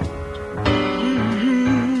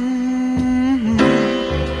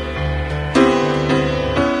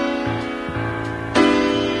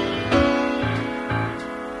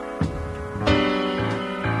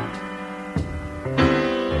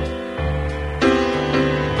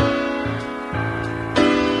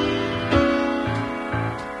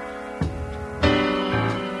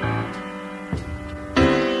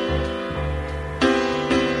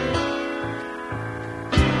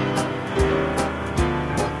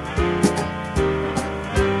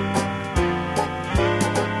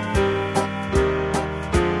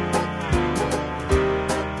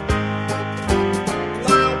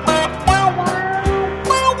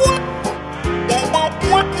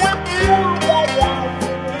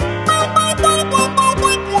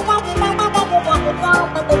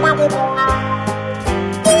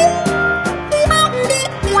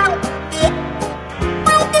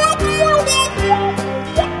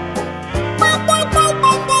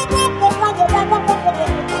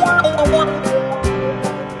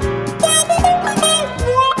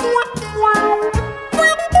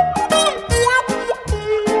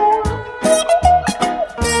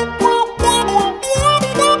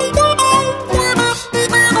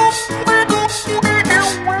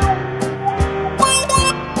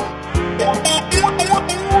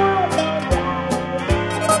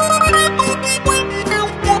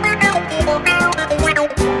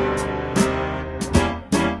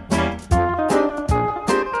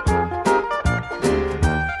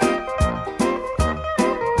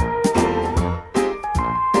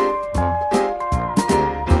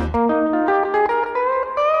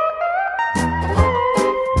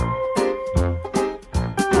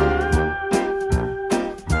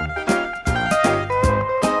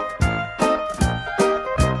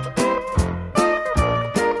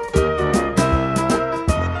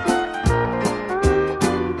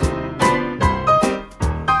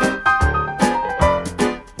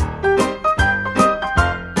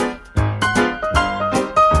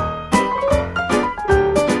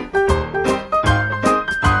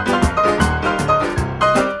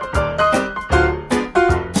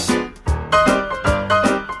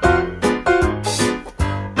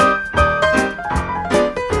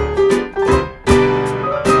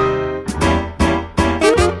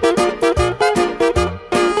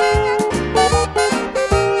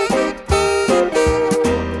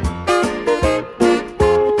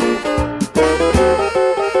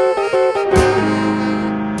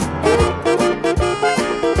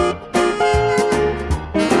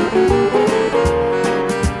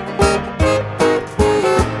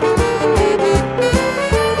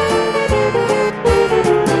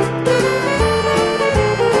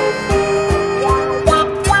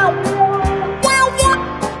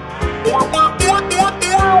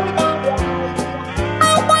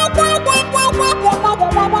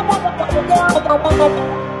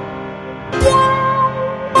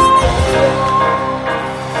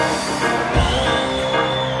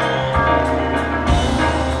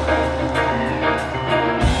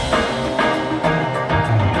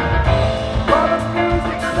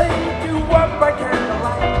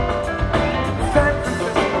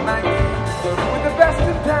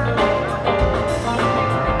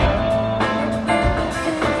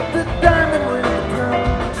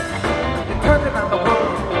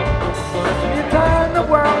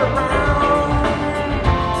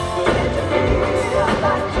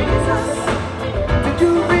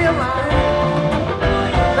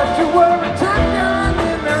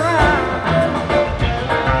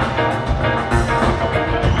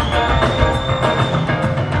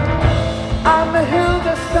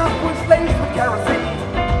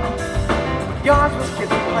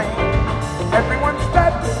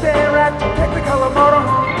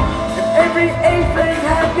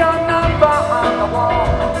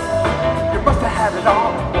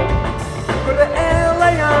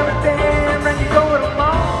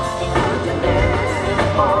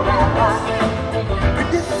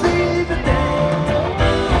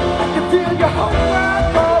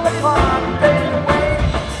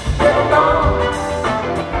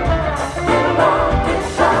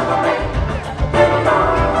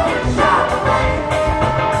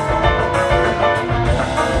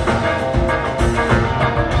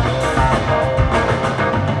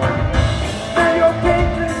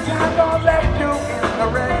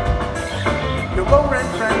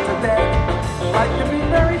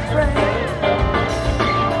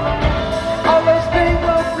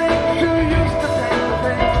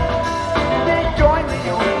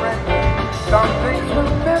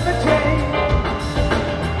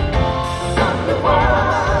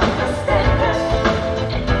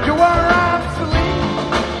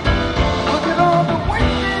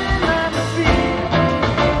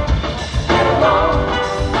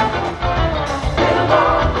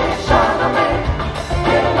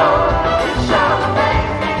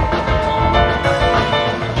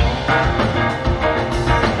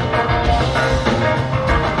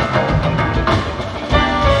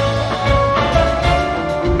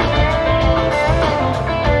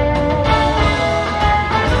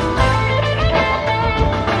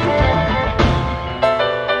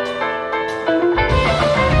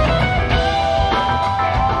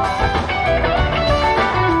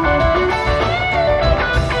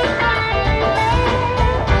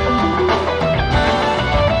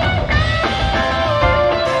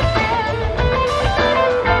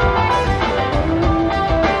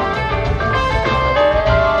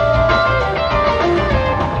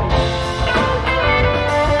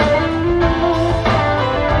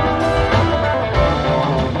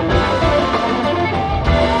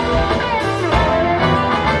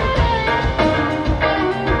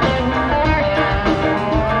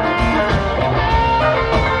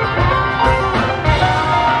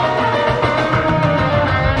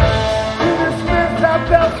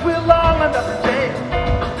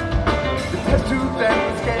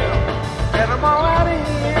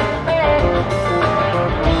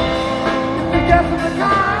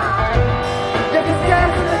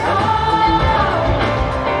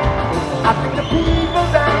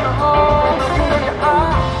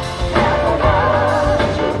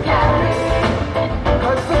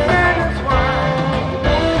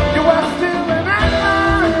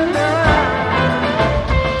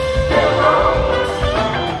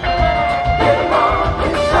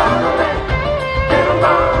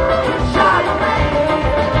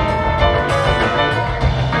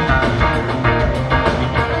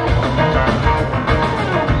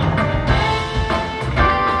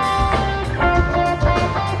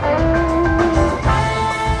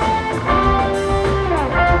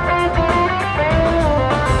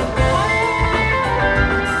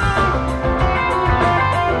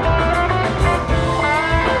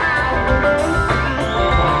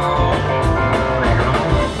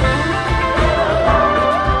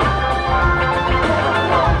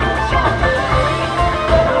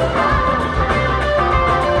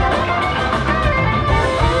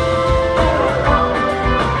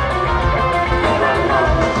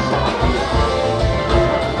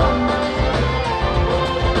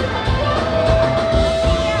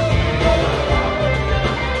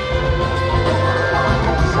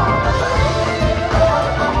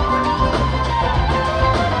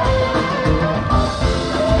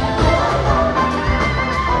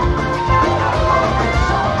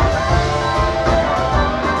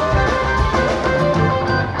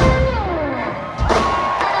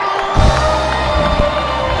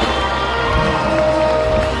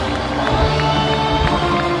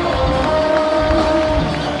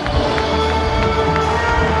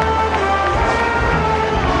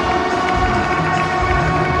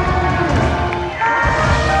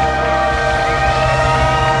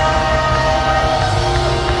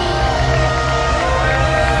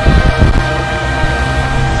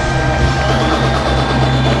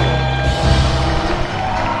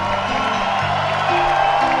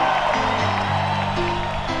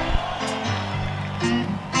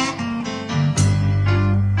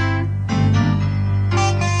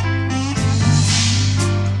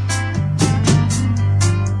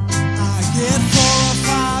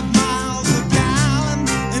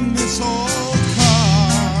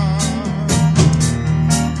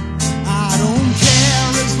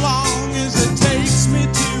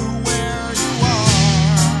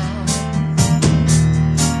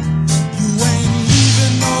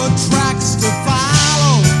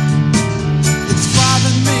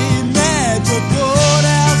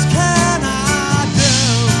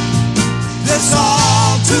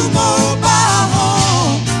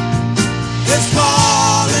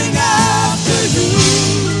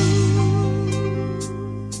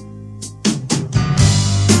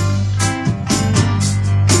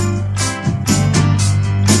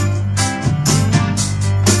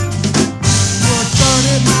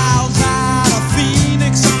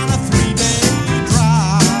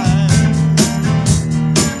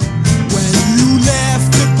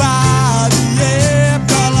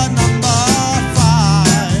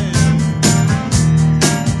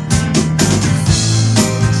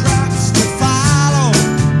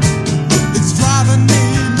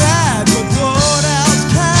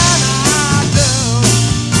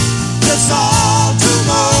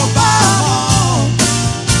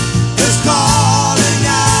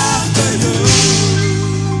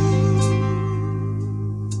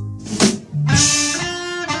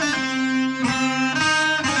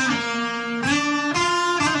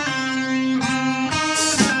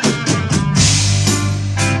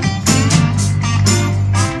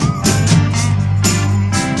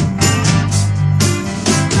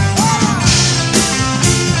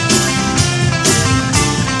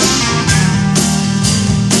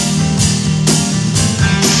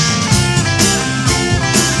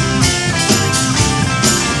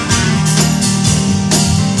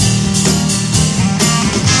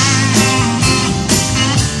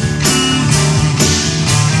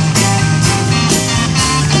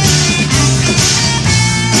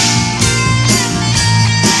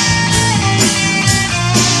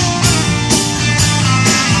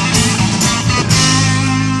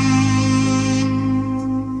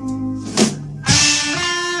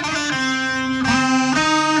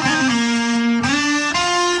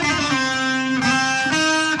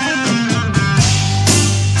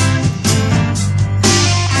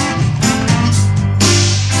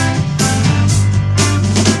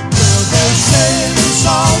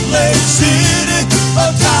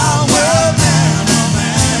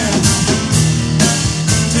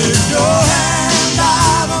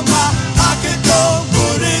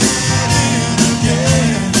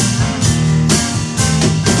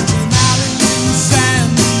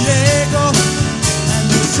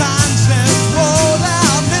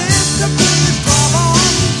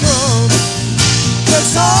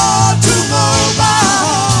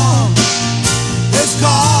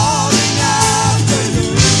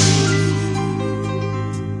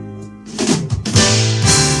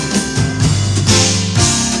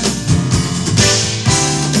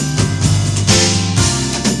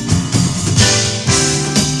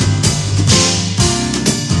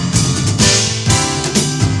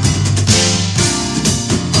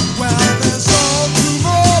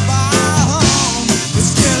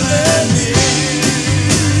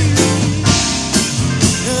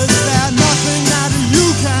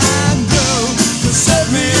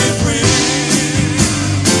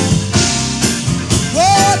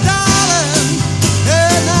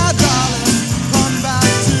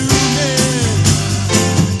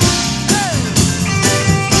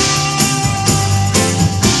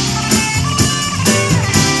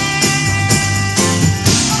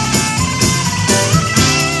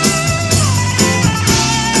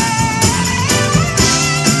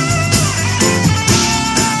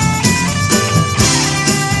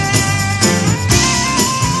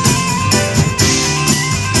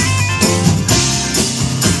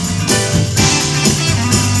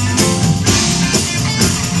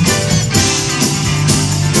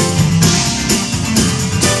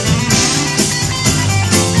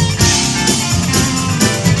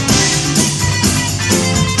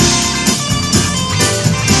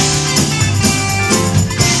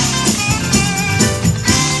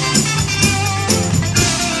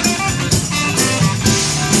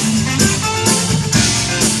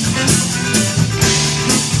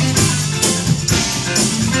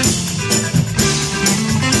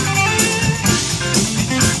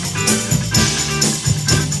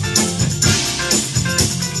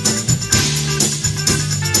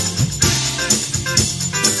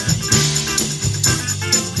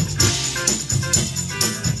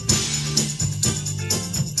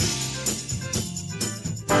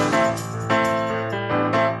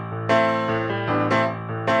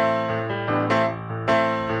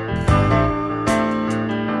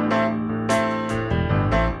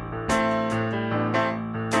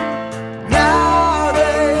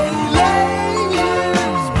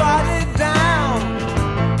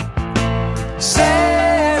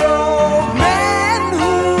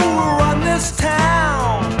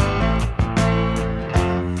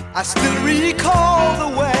 I still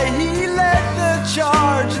recall the way he led the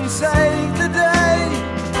charge and saved the day.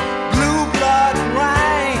 Blue blood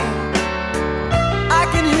rain, I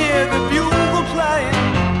can hear the bugle playing.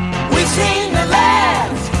 We've seen the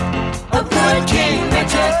last of good King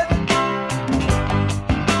Richard.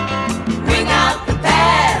 Ring out the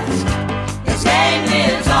past, his name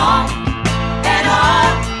lives on and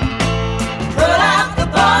on. Pull out the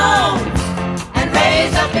bones and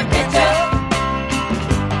raise up your picture.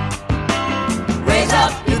 Raise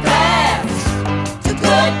up your glass to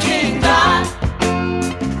good King John.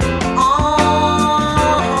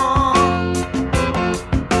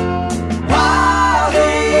 While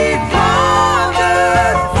he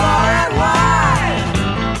wandered far and wide,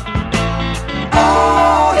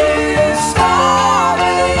 all his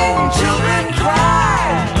starving children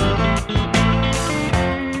cried.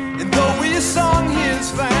 And though we sung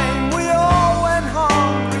his fame, we all went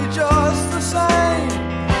hungry just the same.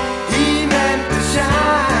 He meant to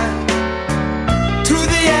shine to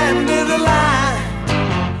the end of the line.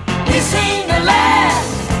 We've seen the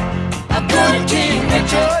last of good King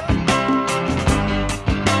Richard.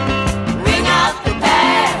 Ring out the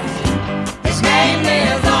past, his name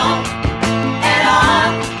lives on and on.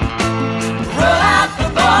 Roll out the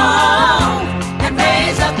bone and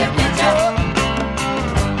raise up your picture.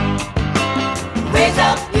 Raise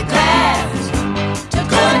up your glass to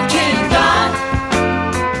good King John.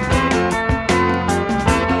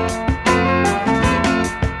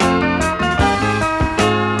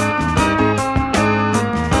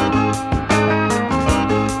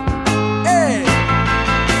 Hey!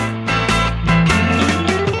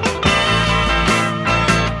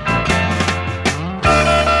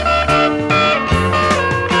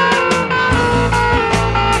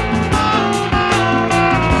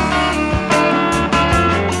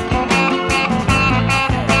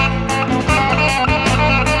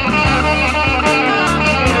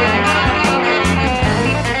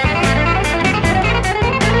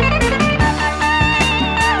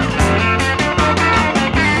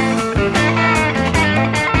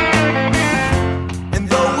 And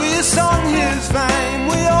though we sung his fame,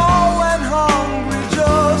 we all went hungry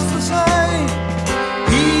just the same.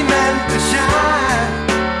 He meant to shine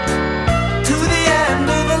to the end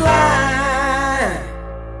of the line.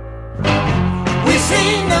 We've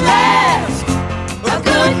seen the last of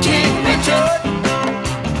good King Richard.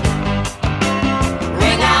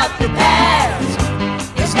 Ring out the past,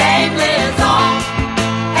 his name lives on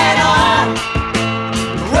and on.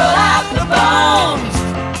 Roll out the bones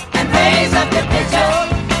and raise up your picture.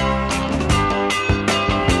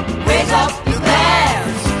 Raise up your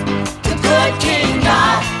glass to good King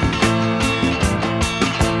John.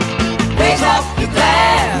 Raise up your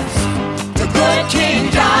glass to good King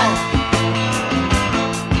John.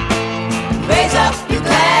 Raise up your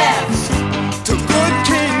glass To good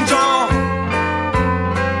King John.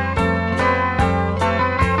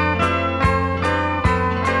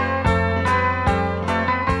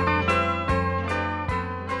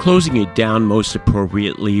 Closing it down most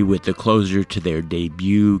appropriately with the closer to their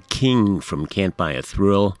debut, King from Can't Buy a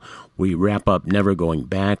Thrill. We wrap up Never Going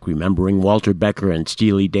Back, remembering Walter Becker and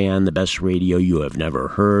Steely Dan, The Best Radio You Have Never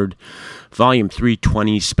Heard, Volume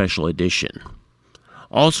 320 Special Edition.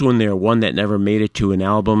 Also in there, one that never made it to an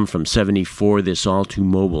album from '74, This All Too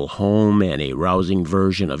Mobile Home, and a rousing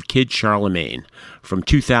version of Kid Charlemagne from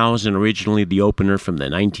 2000, originally the opener from the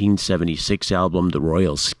 1976 album The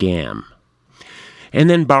Royal Scam. And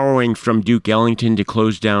then borrowing from Duke Ellington to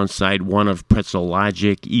close down side one of Pretzel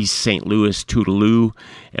Logic, East St. Louis Toodaloo,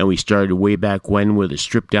 and we started way back when with a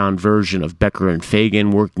stripped-down version of Becker and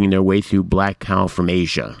Fagan working their way through Black Cow from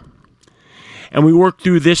Asia. And we worked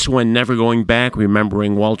through this one, Never Going Back,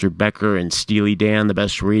 remembering Walter Becker and Steely Dan, The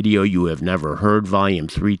Best Radio You Have Never Heard, Volume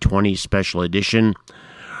 320 Special Edition.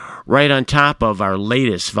 Right on top of our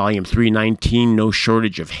latest, Volume 319, No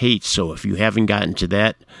Shortage of Hate. So if you haven't gotten to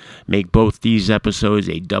that, make both these episodes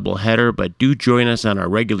a doubleheader, but do join us on our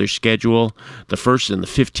regular schedule, the 1st and the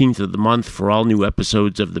 15th of the month, for all new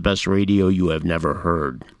episodes of The Best Radio You Have Never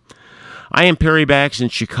Heard. I am Perry Bax in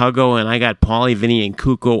Chicago, and I got Paulie, Vinny, and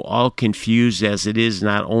Kuko all confused, as it is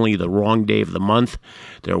not only the wrong day of the month,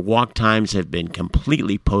 their walk times have been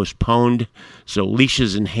completely postponed, so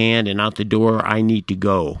leashes in hand and out the door, I need to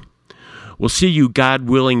go. We'll see you, God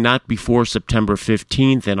willing, not before September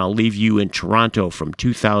 15th, and I'll leave you in Toronto from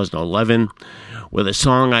 2011 with a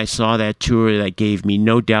song I saw that tour that gave me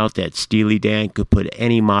no doubt that Steely Dan could put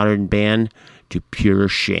any modern band to pure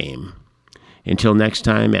shame. Until next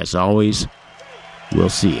time, as always, we'll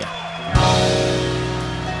see ya.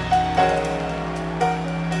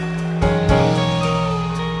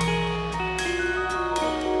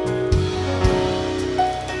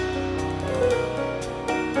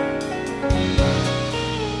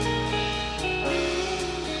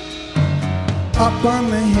 up on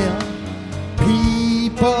the hill.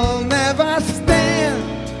 People never stand,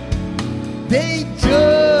 they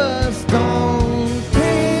just don't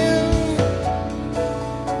care.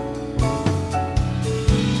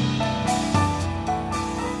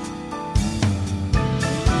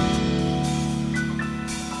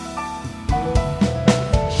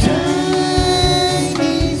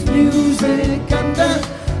 Chinese music under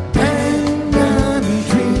pandan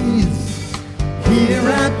trees here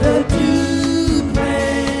at the Dude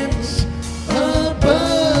Ranch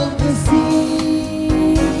above the sea.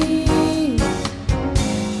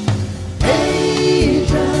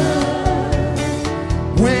 Asia,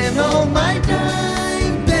 when all my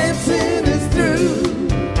time dancing is through,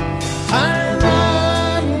 I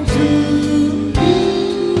run to you.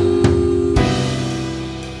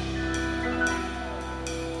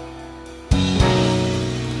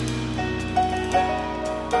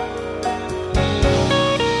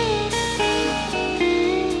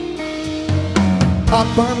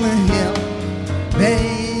 Up on the hill,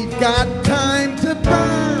 they've got